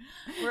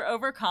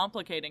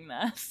overcomplicating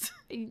this.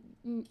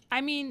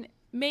 I mean,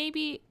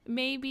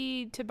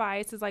 maybe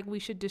Tobias is like, we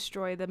should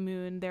destroy the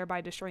moon,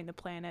 thereby destroying the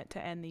planet to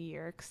end the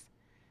Yeerks.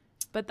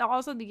 But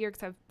also the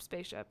Yeerks have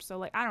spaceships, so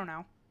like, I don't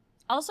know.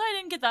 Also, I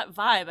didn't get that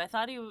vibe. I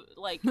thought he,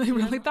 like... They he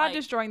really wasn't, thought like...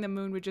 destroying the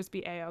moon would just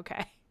be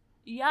A-okay.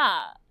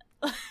 Yeah.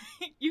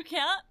 You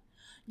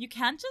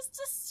can't just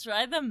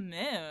destroy the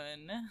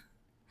moon.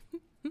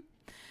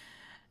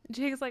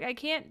 Jake's like, I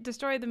can't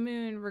destroy the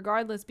moon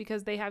regardless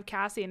because they have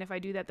Cassie, and if I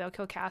do that, they'll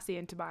kill Cassie.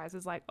 And Tobias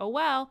is like, oh,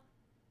 well,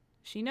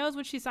 she knows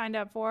what she signed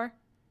up for.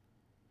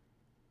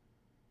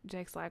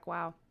 Jake's like,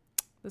 wow,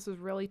 this was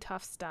really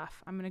tough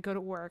stuff. I'm going to go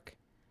to work.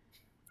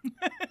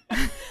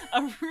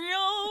 A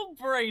real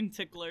brain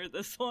tickler,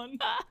 this one.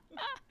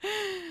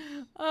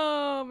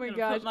 Oh, my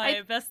gosh. Put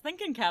my best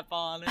thinking cap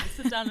on and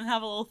sit down and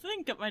have a little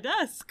think at my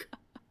desk.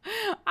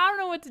 I don't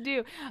know what to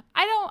do.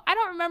 I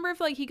don't remember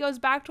if like he goes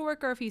back to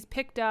work or if he's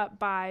picked up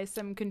by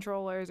some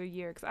controllers or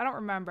Yeerks. I don't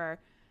remember.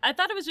 I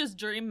thought it was just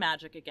dream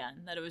magic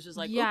again. That it was just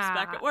like, oops, Yeah.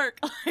 back at work.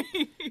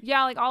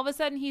 Yeah, like all of a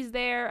sudden he's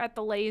there at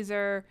the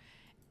laser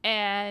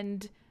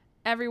and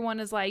everyone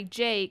is like,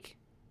 Jake,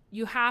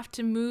 you have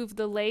to move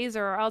the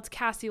laser or else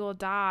Cassie will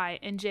die.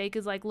 And Jake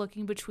is like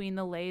looking between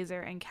the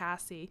laser and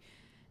Cassie.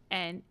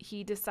 and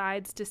he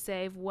decides to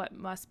save what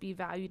must be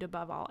valued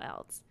above all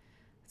else.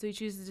 So he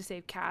chooses to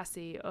save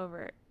Cassie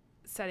over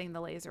setting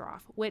the laser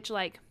off, which,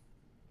 like,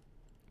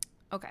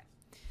 okay.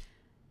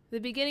 The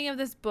beginning of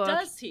this book,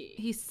 does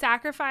he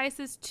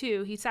sacrifices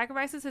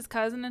his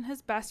cousin and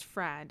his best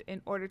friend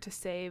in order to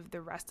save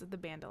the rest of the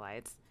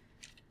Bandolites.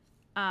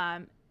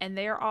 And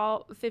they're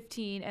all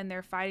 15 and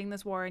they're fighting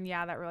this war, and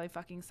yeah, that really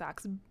fucking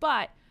sucks.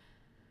 But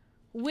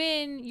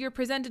when you're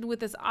presented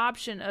with this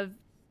option of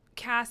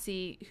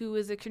Cassie, who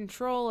is a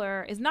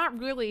controller, is not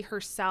really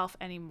herself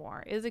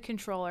anymore, is a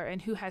controller,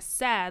 and who has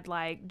said,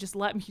 like, just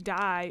let me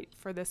die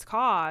for this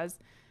cause,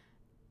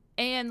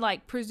 and,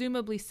 like,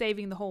 presumably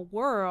saving the whole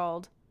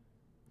world,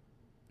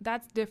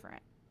 that's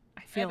different.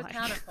 I feel like. I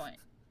have a counterpoint.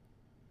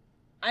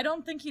 I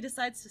don't think he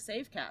decides to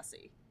save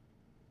Cassie.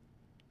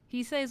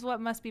 He says what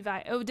must be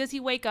valued. Oh, does he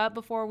wake up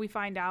before we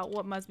find out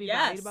what must be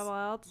valued above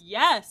all else?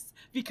 Yes,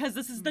 because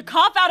this is the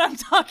cop-out I'm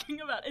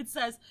talking about. It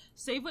says,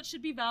 save what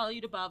should be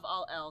valued above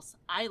all else.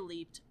 I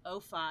leaped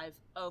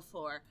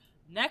 0504.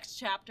 Next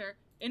chapter,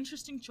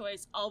 interesting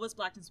choice. All was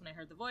blackness when I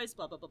heard the voice,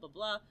 blah, blah, blah, blah,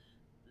 blah.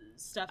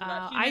 Stuff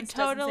about humans.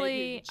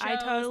 I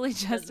totally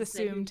just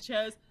assumed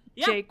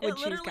Jake would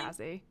choose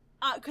Cassie.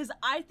 Because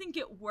I think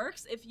it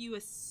works if you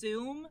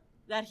assume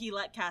that he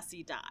let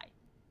Cassie die.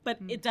 But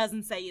it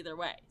doesn't say either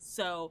way.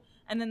 So,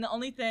 and then the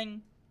only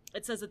thing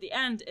it says at the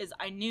end is,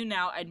 I knew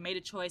now I'd made a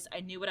choice.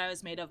 I knew what I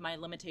was made of, my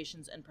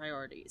limitations and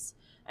priorities.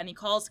 And he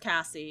calls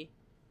Cassie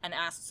and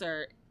asks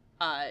her,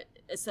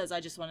 it says,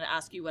 I just wanted to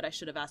ask you what I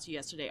should have asked you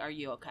yesterday. Are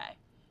you okay?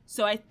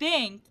 So I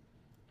think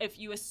if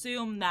you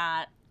assume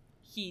that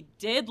he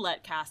did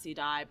let Cassie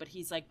die, but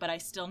he's like, but I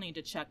still need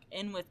to check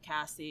in with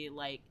Cassie,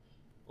 like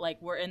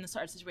we're in this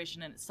hard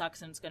situation and it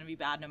sucks and it's going to be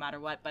bad no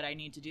matter what, but I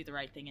need to do the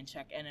right thing and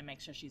check in and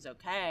make sure she's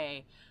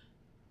okay.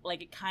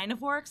 Like, it kind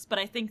of works, but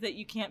I think that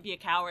you can't be a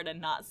coward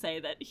and not say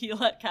that he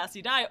let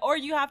Cassie die, or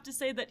you have to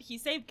say that he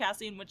saved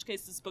Cassie, in which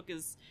case this book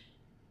is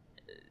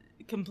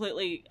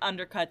completely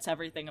undercuts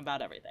everything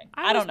about everything.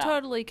 I don't know. I was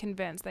totally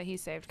convinced that he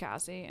saved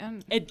Cassie,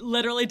 and it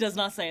literally does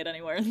not say it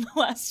anywhere in the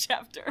last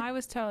chapter. I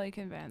was totally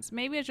convinced.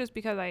 Maybe it's just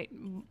because I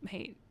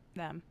hate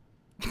them.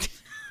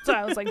 So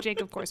I was like, Jake,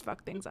 of course,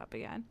 fucked things up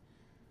again.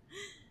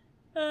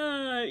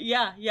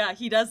 Yeah,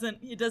 he doesn't,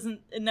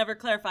 it never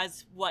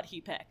clarifies what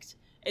he picked.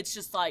 It's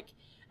just like,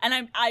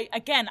 and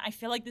I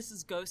feel like this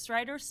is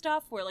ghostwriter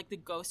stuff, where, like, the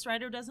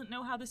ghostwriter doesn't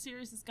know how the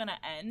series is gonna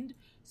end,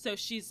 so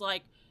she's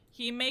like,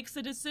 he makes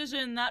a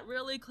decision that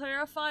really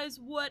clarifies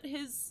what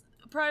his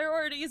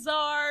priorities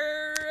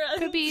are.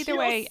 Could be either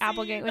way,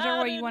 Applegate,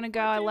 whichever way you want to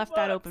go. I left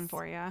that open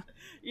for you.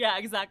 Yeah,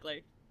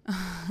 exactly.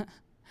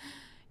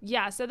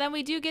 Yeah, so then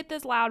we do get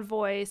this loud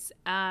voice,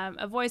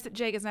 a voice that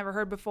Jake has never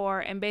heard before,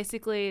 and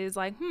basically is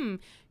like,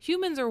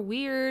 humans are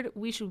weird,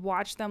 we should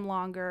watch them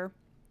longer.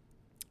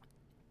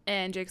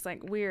 And Jake's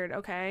like, weird,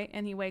 okay.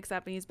 And he wakes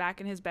up and he's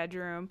back in his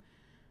bedroom.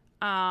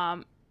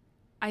 I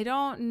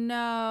don't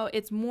know,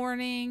 it's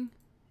morning,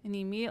 and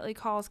he immediately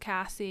calls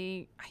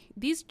Cassie.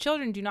 These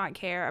children do not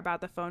care about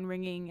the phone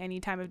ringing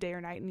any time of day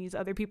or night in these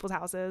other people's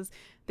houses.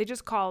 They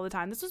just call all the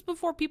time. This was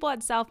before people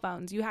had cell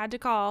phones. You had to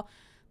call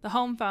the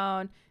home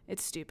phone.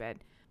 It's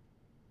stupid.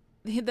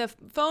 The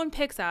phone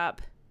picks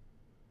up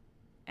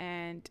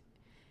and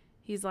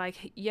he's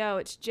like, yo,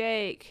 it's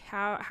Jake.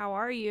 How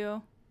are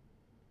you?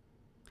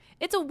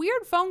 It's a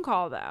weird phone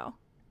call, though,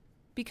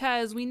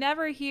 because we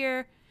never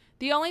hear,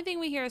 the only thing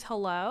we hear is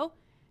hello,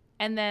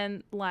 and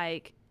then,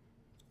 like,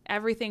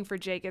 everything for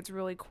Jake gets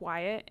really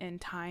quiet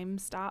and time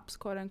stops,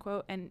 quote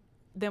unquote, and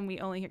then we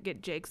only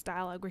get Jake's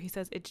dialogue where he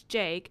says, it's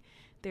Jake.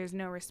 There's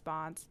no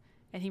response,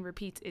 and he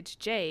repeats, it's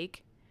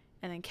Jake.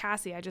 And then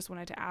Cassie, I just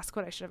wanted to ask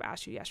what I should have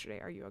asked you yesterday.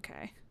 Are you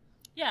okay?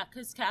 Yeah,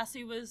 because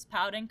Cassie was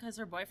pouting because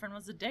her boyfriend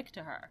was a dick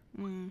to her.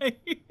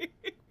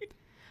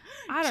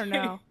 I don't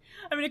know.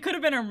 I mean, it could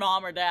have been her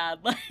mom or dad.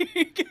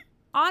 Like,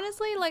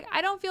 honestly, like,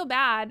 I don't feel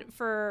bad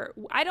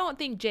I don't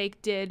think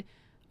Jake did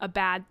a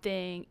bad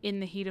thing in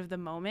the heat of the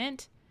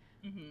moment.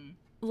 Mm-hmm.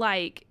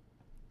 Like,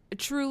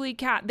 truly,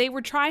 they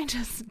were trying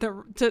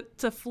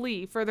to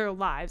flee for their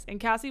lives, and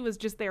Cassie was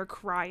just there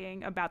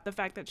crying about the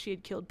fact that she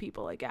had killed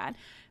people again.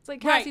 It's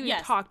like, Cassie, we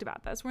talked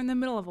about this. We're in the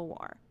middle of a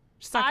war.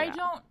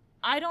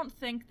 I don't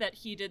think that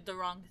he did the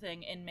wrong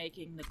thing in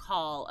making the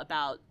call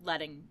about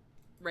letting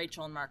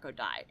Rachel and Marco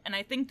die. And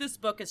I think this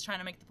book is trying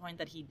to make the point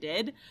that he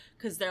did,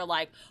 because they're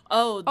like,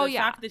 the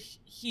fact that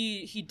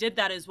he did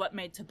that is what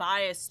made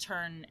Tobias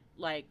turn,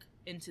 like,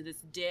 into this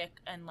dick,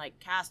 and, like,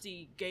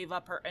 Cassie gave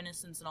up her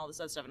innocence and all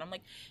this other stuff. And I'm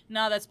like,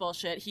 no, that's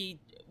bullshit. He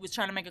was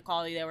trying to make a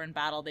call. They were in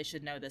battle. They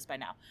should know this by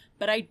now.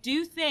 But I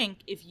do think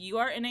if you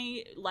are in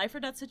a life or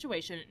death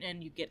situation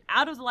and you get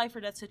out of the life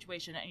or death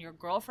situation and your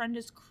girlfriend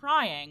is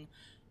crying,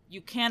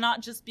 you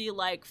cannot just be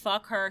like,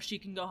 fuck her, she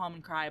can go home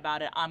and cry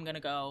about it, I'm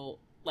gonna go,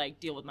 like,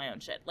 deal with my own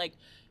shit. Like,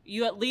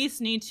 you at least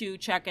need to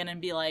check in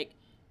and be like,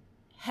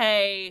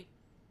 hey,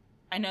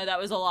 I know that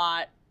was a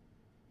lot,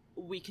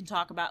 we can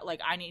talk about,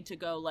 like, I need to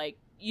go, like,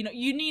 you know,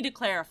 you need to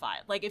clarify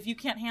it. Like, if you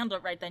can't handle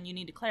it right, then you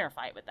need to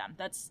clarify it with them.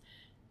 That's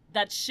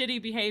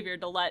shitty behavior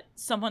to let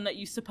someone that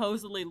you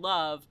supposedly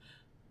love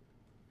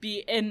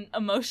be in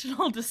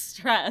emotional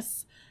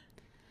distress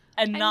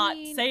and not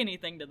say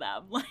anything to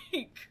them.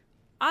 Like,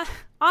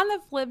 on the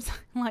flip side,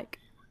 like,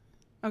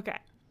 okay,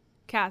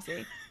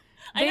 Cassie.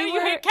 I know you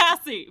hate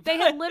Cassie. They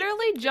had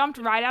literally jumped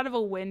right out of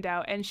a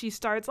window, and she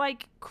starts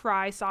like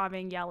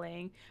sobbing,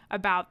 yelling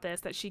about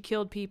this, that she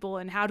killed people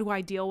and how do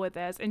I deal with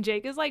this? And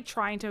Jake is like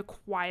trying to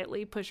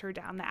quietly push her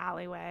down the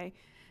alleyway.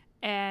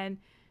 And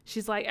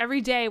she's like,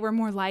 every day we're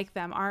more like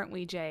them, aren't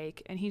we,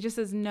 Jake? And he just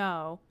says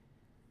no.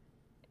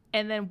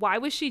 And then why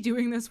was she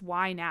doing this?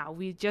 Why now?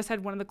 We just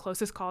had one of the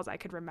closest calls I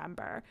could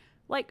remember.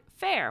 Like,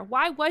 fair.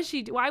 Why was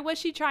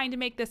she trying to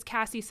make this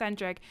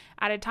Cassie-centric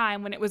at a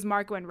time when it was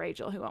Marco and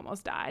Rachel who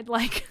almost died?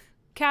 Like,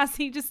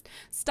 Cassie, just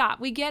stop.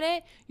 We get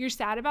it. You're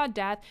sad about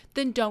death.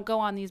 Then don't go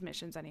on these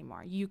missions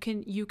anymore. You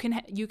can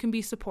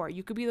be support.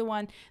 You could be the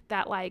one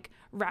that like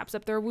wraps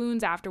up their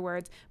wounds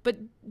afterwards. But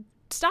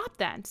stop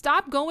then.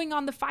 Stop going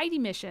on the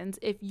fighting missions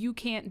if you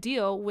can't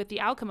deal with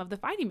the outcome of the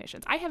fighting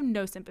missions. I have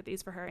no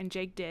sympathies for her, and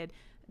Jake did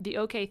the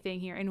okay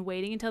thing here and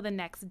waiting until the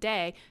next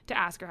day to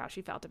ask her how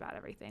she felt about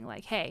everything.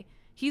 Like, hey,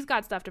 he's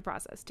got stuff to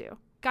process too.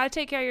 Got to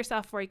take care of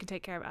yourself before you can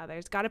take care of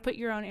others. Got to put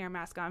your own air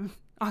mask on,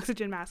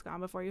 oxygen mask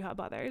on before you help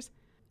others.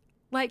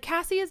 Like,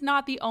 Cassie is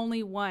not the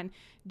only one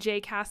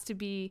Jake has to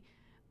be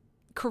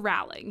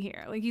corralling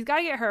here. Like, he's got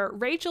to get her.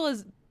 Rachel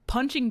is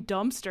punching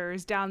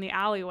dumpsters down the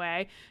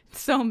alleyway.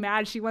 So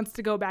mad she wants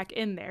to go back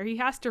in there. He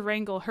has to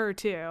wrangle her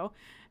too.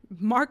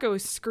 Marco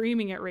is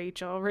screaming at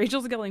Rachel.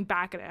 Rachel's yelling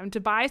back at him.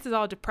 Tobias is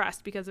all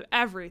depressed because of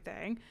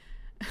everything.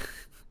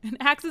 And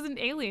Axe is an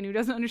alien who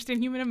doesn't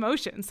understand human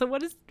emotions. So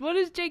what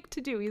is Jake to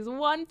do? He's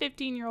one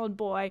 15-year-old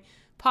boy,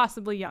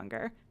 possibly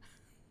younger.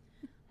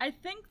 I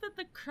think that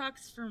the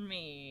crux for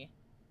me,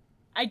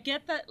 I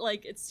get that,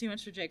 like, it's too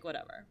much for Jake,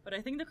 whatever. But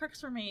I think the crux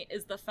for me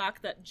is the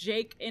fact that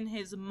Jake, in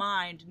his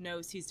mind,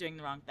 knows he's doing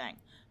the wrong thing.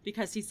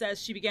 Because he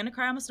says, she began to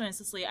cry almost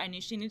noiselessly. I knew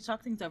she needed to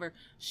talk things over.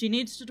 She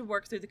needs to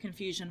work through the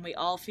confusion we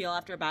all feel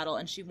after a battle,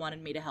 and she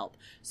wanted me to help.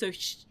 So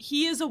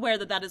he is aware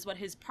that that is what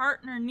his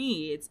partner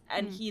needs,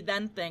 and he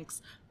then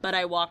thinks, but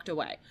I walked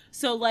away.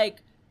 So,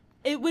 like,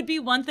 it would be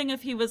one thing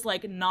if he was,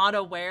 like, not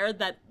aware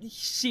that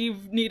she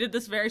needed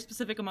this very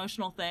specific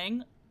emotional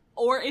thing,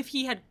 or if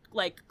he had,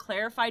 like,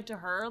 clarified to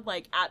her,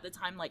 like, at the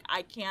time, like,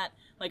 I can't,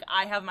 like,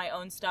 I have my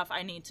own stuff,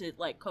 I need to,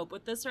 like, cope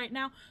with this right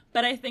now.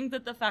 But I think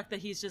that the fact that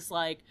he's just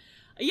like,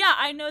 yeah,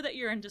 I know that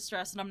you're in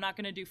distress and I'm not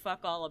going to do fuck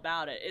all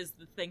about it is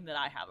the thing that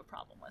I have a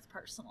problem with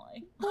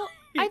personally. Well,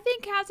 I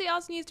think Cassie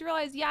also needs to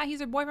realize, yeah,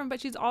 he's her boyfriend,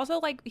 but she's also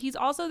like, he's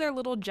also their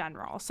little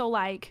general. So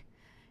like,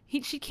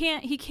 he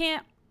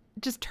can't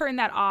just turn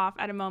that off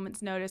at a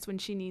moment's notice when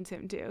she needs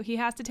him to. He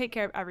has to take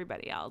care of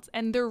everybody else.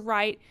 And they're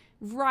right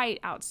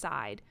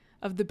outside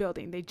of the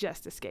building they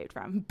just escaped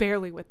from,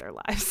 barely with their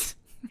lives.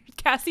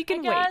 Cassie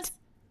can wait.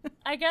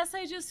 I guess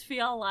I just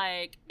feel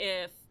like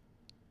if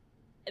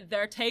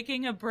they're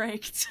taking a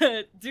break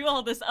to do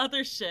all this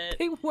other shit.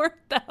 They weren't,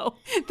 though.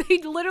 They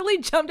literally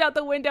jumped out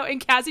the window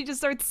and Cassie just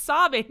starts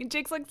sobbing. And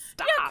Jake's like,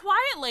 stop. Yeah,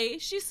 quietly.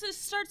 She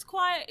just starts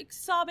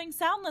sobbing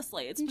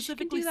soundlessly. It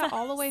specifically she can do that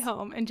all the way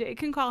home. And Jake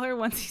can call her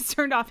once he's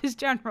turned off his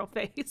general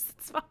face.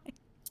 It's fine.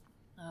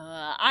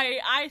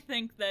 I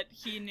think that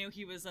he knew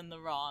he was in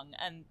the wrong.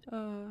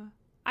 And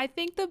I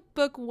think the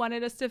book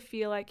wanted us to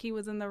feel like he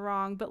was in the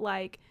wrong. But,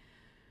 like,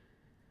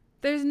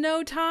 there's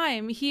no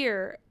time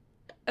here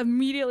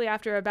immediately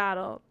after a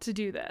battle to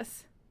do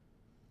this.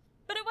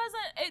 But it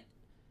wasn't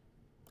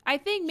I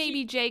think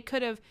maybe Jake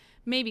could have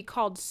maybe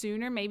called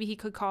sooner. Maybe he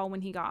could call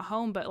when he got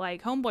home, but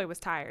like homeboy was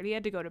tired. He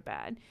had to go to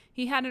bed.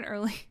 He had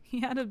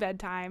a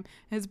bedtime.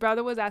 His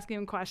brother was asking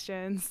him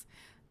questions.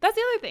 That's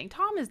the other thing.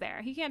 Tom is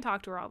there. He can't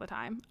talk to her all the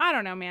time. I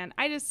don't know, man.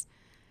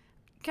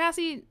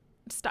 Cassie,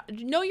 stop.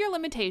 Know your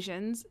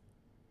limitations.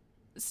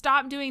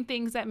 Stop doing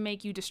things that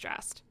make you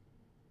distressed.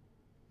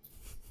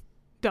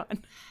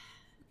 Done.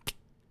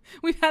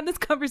 We've had this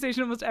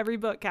conversation almost every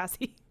book,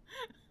 Cassie.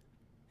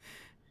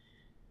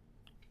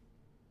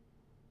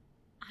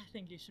 I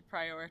think you should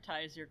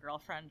prioritize your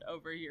girlfriend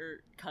over your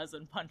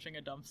cousin punching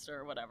a dumpster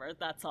or whatever.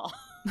 That's all.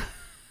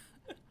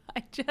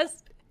 I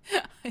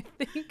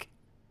think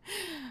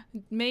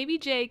maybe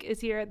Jake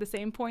is here at the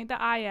same point that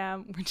I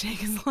am, where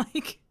Jake is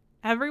like,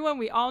 everyone,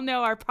 we all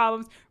know our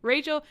problems.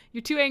 Rachel,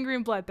 you're too angry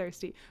and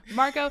bloodthirsty.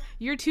 Marco,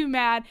 you're too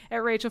mad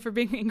at Rachel for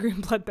being angry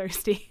and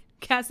bloodthirsty.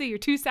 Cassie, you're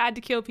too sad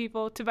to kill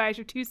people. Tobias,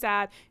 you're too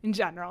sad in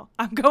general.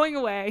 I'm going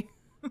away.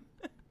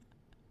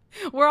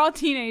 We're all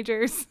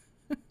teenagers.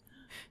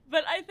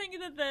 But I think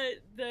that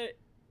the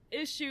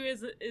issue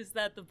is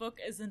that the book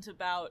isn't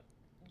about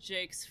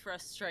Jake's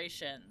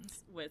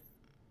frustrations with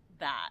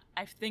that.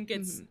 I think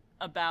it's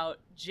about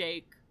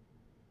Jake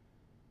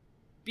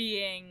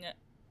being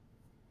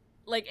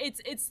like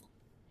it's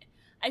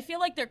I feel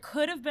like there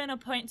could have been a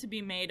point to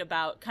be made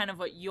about kind of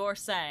what you're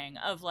saying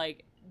of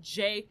like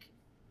Jake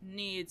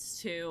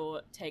needs to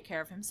take care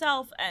of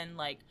himself and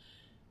like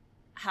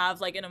have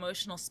like an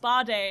emotional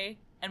spa day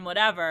and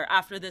whatever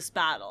after this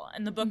battle,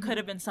 and the book could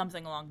have been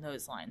something along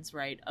those lines,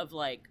 right? Of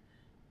like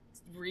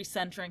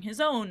recentering his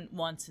own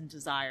wants and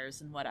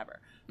desires and whatever.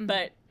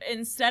 But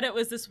instead it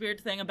was this weird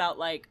thing about,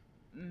 like,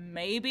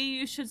 maybe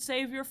you should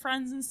save your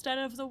friends instead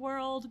of the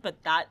world,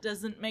 but that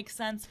doesn't make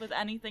sense with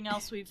anything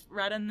else we've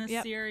read in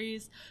this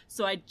series.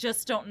 So I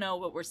just don't know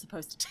what we're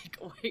supposed to take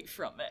away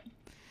from it.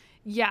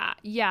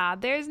 Yeah.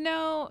 There's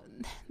no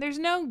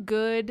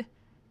good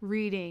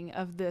reading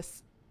of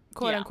this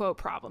quote unquote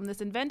problem,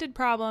 this invented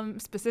problem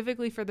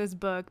specifically for this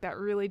book that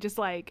really just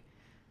like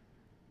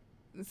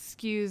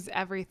skews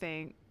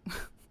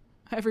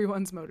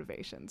everyone's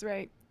motivations,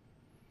 right?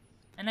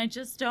 And I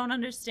just don't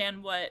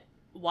understand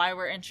why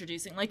we're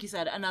introducing, like you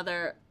said,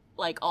 another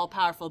like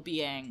all-powerful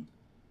being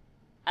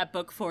at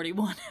book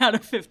 41 out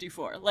of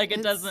 54. Like,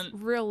 it's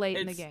real late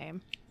in the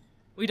game.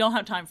 We don't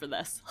have time for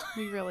this.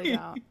 We really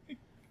don't.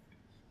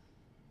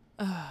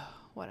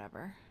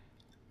 Whatever.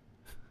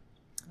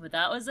 But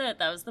that was it.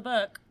 That was the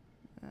book.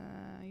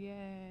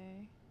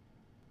 Yay.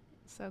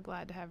 So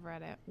glad to have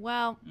read it.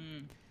 Well,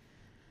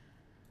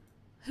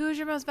 who's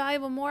your most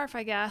valuable morph,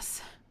 I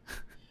guess?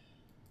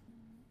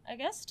 I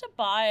guess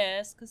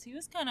Tobias, because he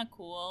was kind of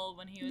cool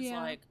when he was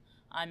like,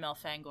 I'm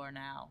Elfangor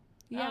now.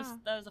 That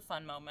was a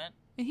fun moment.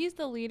 And he's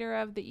the leader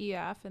of the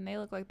EF, and they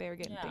look like they were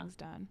getting things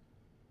done.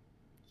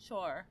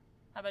 Sure.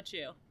 How about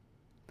you?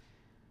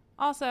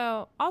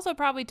 Also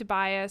probably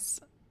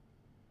Tobias.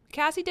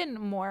 Cassie didn't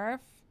morph.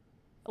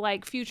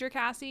 Like, future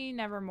Cassie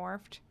never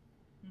morphed.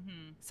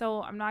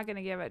 So I'm not going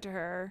to give it to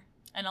her.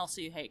 And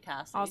also you hate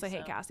Cassie.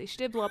 Hate Cassie. She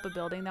did blow up a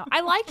building, though.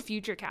 I liked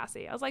future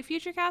Cassie. I was like,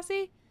 future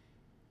Cassie?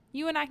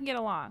 You and I can get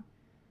along.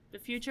 The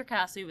future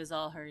Cassie was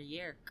all her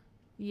yerk.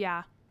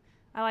 Yeah.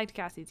 I liked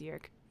Cassie's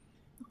yerk.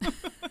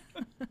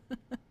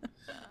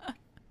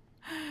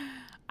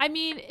 I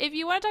mean, if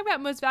you want to talk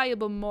about most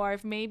valuable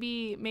morph,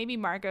 maybe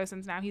Marco,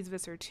 since now he's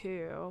Visser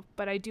too.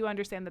 But I do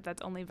understand that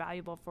that's only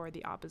valuable for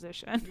the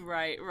opposition.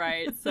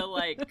 Right. So,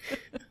 like,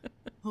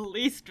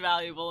 least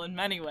valuable in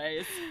many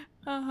ways.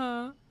 It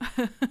all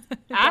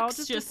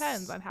just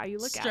depends on how you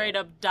look at it. Straight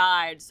up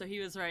died, so he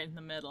was right in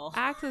the middle.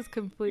 Axe is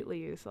completely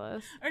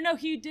useless. Or no,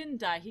 he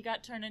didn't die. He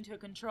got turned into a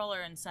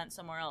controller and sent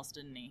somewhere else,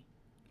 didn't he?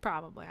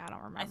 Probably. I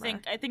don't remember.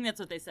 I think that's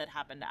what they said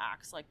happened to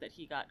Axe, like that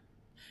he got...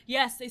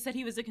 Yes, they said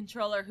he was a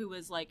controller who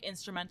was, like,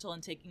 instrumental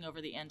in taking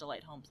over the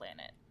Andalite home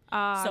planet.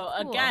 So,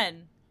 cool.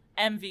 Again,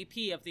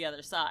 MVP of the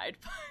other side.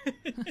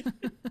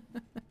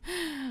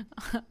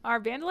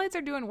 Our Vandalites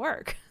are doing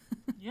work.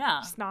 Yeah.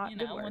 Just not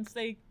good work. Once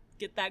they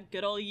get that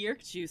good old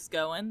yerk juice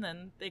going,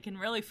 then they can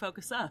really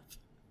focus up.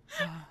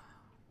 Oh,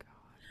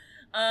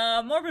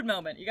 God. Morbid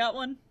moment. You got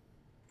one?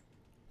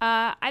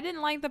 I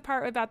didn't like the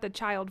part about the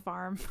child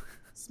farm.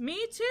 Me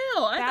too.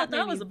 I thought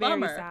that was a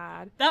bummer. Very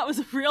sad. That was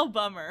a real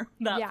bummer,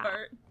 that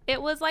part.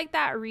 It was like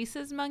that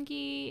Rhesus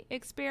monkey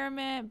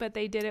experiment, but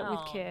they did it with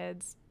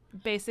kids,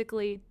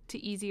 basically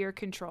to easier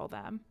control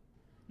them.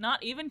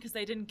 Not even because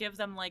they didn't give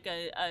them like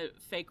a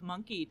fake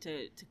monkey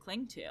to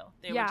cling to.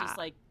 They were just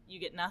like, you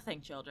get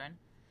nothing, children.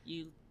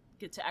 You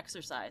get to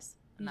exercise.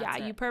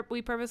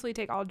 We purposely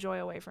take all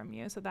joy away from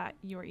you so that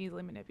you are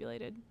easily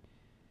manipulated.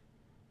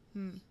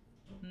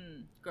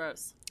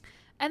 Gross.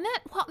 And then,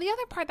 well, the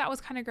other part that was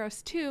kind of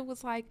gross too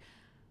was like,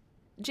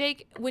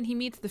 Jake, when he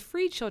meets the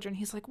free children,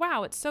 he's like,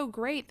 wow, it's so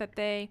great that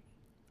they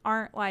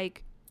aren't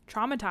like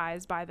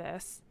traumatized by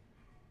this.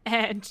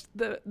 And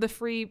the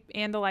free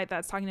Andalite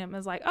that's talking to him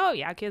is like, oh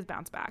yeah, kids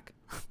bounce back.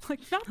 Like,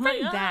 not from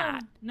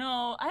that.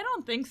 No, I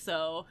don't think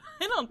so.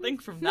 I don't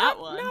think from that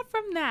one. Not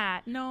from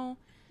that. No.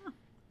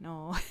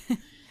 No.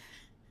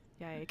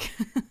 Yike.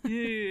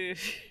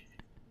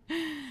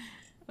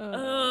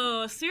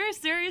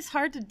 Serious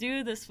hard to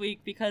do this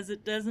week because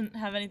it doesn't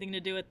have anything to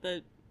do with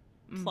the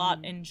plot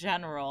in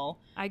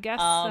general. I guess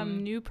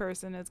some new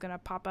person is going to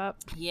pop up.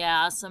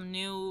 Yeah, some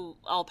new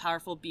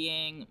all-powerful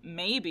being.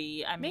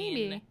 Maybe. I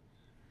mean,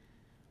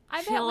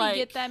 I bet we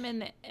get them in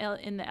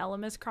the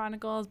Ellimist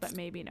Chronicles, but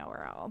maybe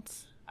nowhere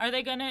else. Are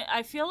they gonna?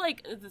 I feel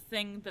like the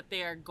thing that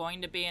they are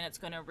going to be, and it's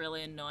going to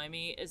really annoy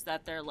me, is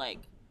that they're like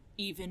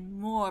even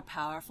more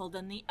powerful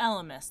than the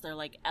Ellimists. They're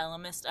like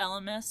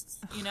Ellimists,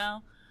 you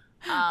know?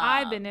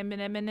 I've been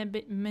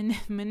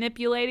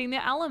manipulating the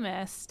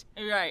Ellimist.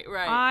 Right.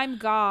 I'm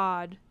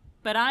God.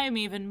 But I am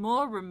even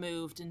more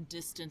removed and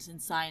distant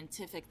and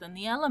scientific than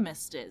the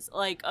Ellimist is.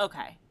 Like,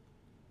 okay.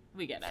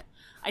 We get it.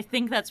 I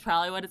think that's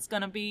probably what it's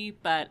going to be,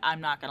 but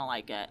I'm not going to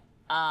like it.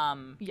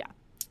 Yeah.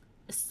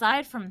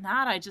 Aside from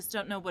that, I just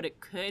don't know what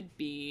it could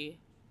be,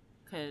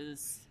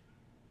 because,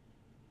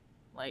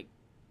 like,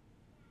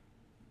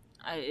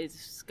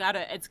 it's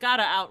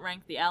gotta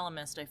outrank the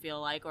Ellimist, I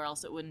feel like, or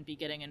else it wouldn't be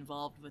getting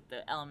involved with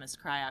the Ellimist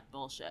Cryak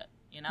bullshit,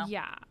 you know?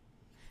 Yeah.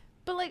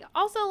 But, like,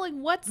 also, like,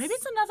 maybe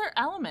it's another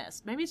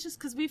Ellimist. Maybe it's just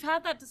because we've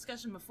had that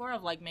discussion before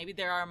of, like, maybe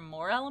there are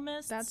more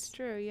Ellimists. That's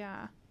true,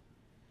 yeah.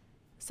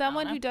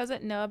 Someone who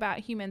doesn't know about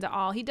humans at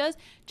all.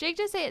 Jake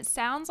does say it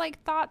sounds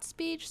like thought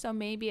speech, so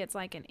maybe it's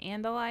like an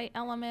Andalite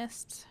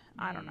Ellimist.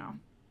 I don't know.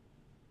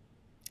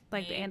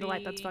 Like maybe. The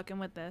Andalite that's fucking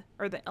with the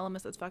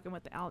Ellimist that's fucking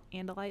with the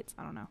Andalites.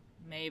 I don't know.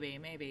 Maybe.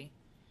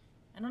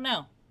 I don't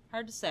know.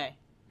 Hard to say.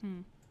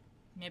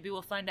 Maybe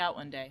we'll find out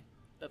one day.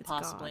 but It's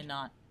possibly God.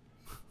 not.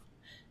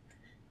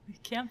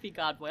 It can't be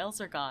God. Whales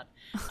are God.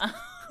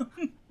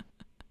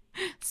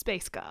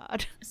 Space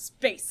God.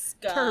 Space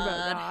God. Turbo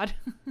God.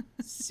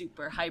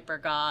 Super hyper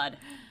God.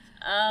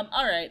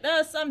 All right,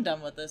 I'm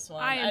done with this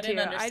one. I am didn't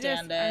too.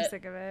 understand I'm it.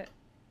 sick of it.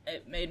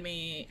 It made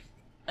me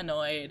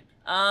annoyed.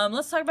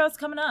 Let's talk about what's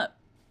coming up.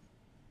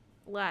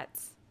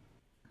 Let's.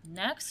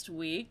 Next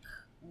week,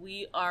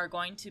 we are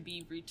going to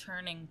be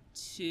returning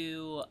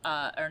to,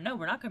 or no,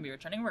 we're not going to be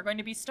returning. We're going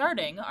to be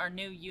starting our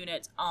new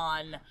unit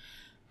on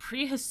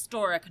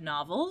prehistoric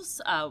novels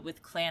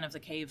with Clan of the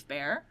Cave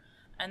Bear.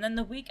 And then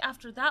the week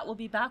after that, we'll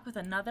be back with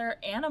another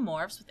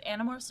Animorphs with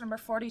Animorphs number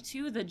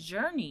 42, The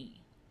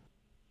Journey.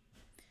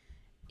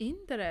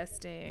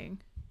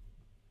 Interesting.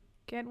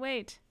 Can't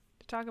wait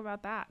to talk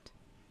about that.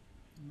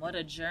 What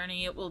a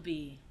journey it will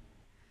be.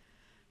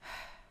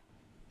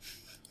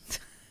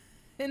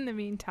 In the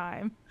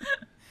meantime,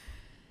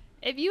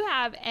 if you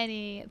have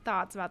any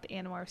thoughts about the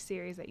Animorphs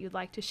series that you'd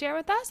like to share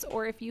with us,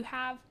 or if you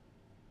have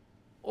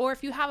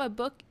a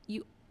book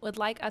you would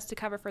like us to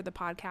cover for the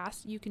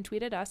podcast, you can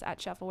tweet at us at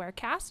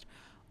ShelfAwareCast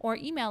or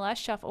email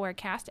us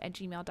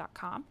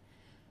shelfawarecast@gmail.com.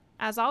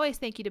 As always,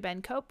 thank you to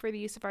Ben Cope for the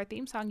use of our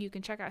theme song. You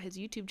can check out his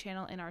YouTube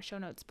channel in our show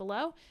notes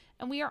below.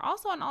 And we are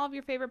also on all of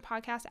your favorite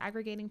podcast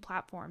aggregating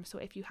platforms. So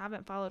if you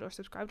haven't followed or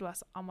subscribed to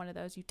us on one of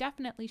those, you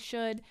definitely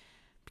should,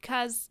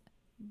 because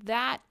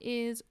that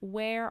is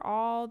where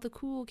all the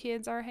cool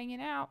kids are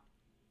hanging out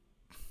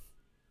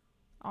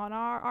on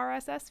our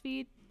RSS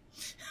feed.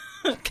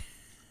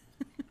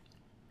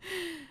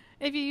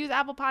 If you use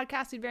Apple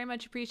Podcasts, we'd very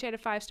much appreciate a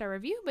 5-star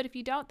review. But if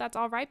you don't, that's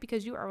all right,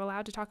 because you are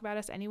allowed to talk about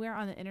us anywhere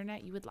on the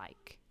internet you would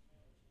like.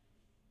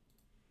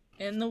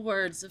 In the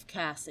words of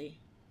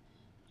Cassie,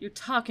 you're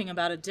talking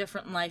about a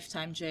different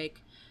lifetime,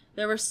 Jake.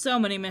 There were so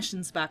many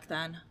missions back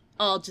then,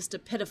 all just a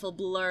pitiful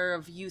blur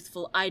of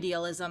youthful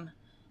idealism.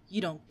 You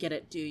don't get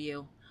it, do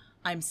you?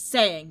 I'm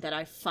saying that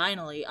I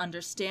finally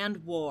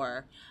understand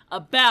war.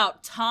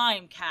 About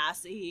time,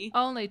 Cassie.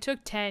 Only took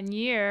 10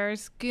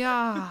 years.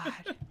 God.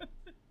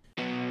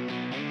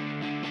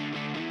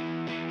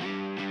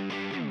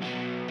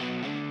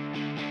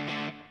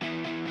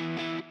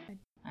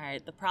 All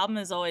right, the problem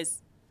is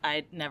always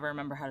I never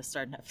remember how to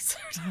start an episode.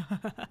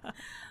 All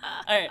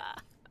right.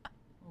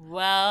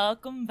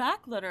 Welcome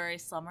back, Literary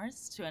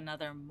Slummers, to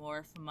another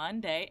Morph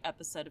Monday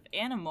episode of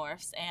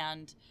Animorphs,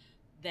 and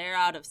they're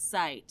out of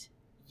sight.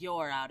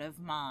 You're out of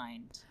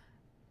mind.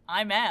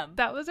 I'm Em.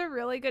 That was a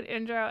really good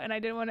intro, and I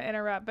didn't want to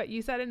interrupt, but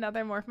you said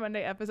another Morph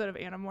Monday episode of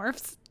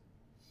Animorphs.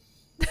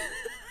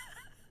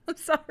 I'm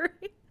sorry.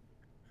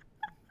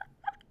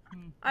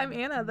 I'm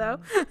Anna, though.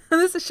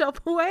 This is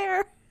Shelf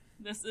Aware.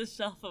 This is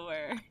Shelf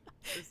Aware.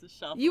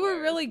 You were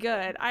really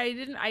good. Let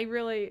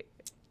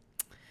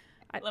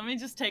me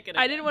just take it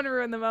again. I didn't want to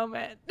ruin the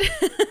moment.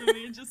 Let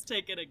me just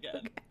take it again.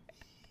 Okay.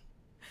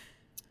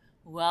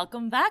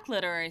 Welcome back,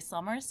 Literary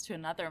Slummers, to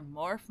another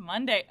Morph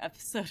Monday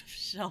episode of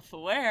Shelf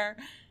Aware.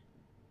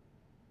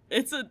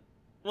 It's a...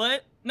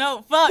 What?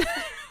 No, fuck!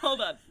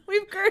 Hold on.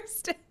 We've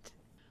cursed it.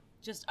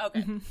 Just,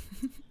 okay.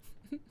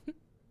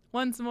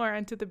 Once more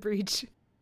into the breach.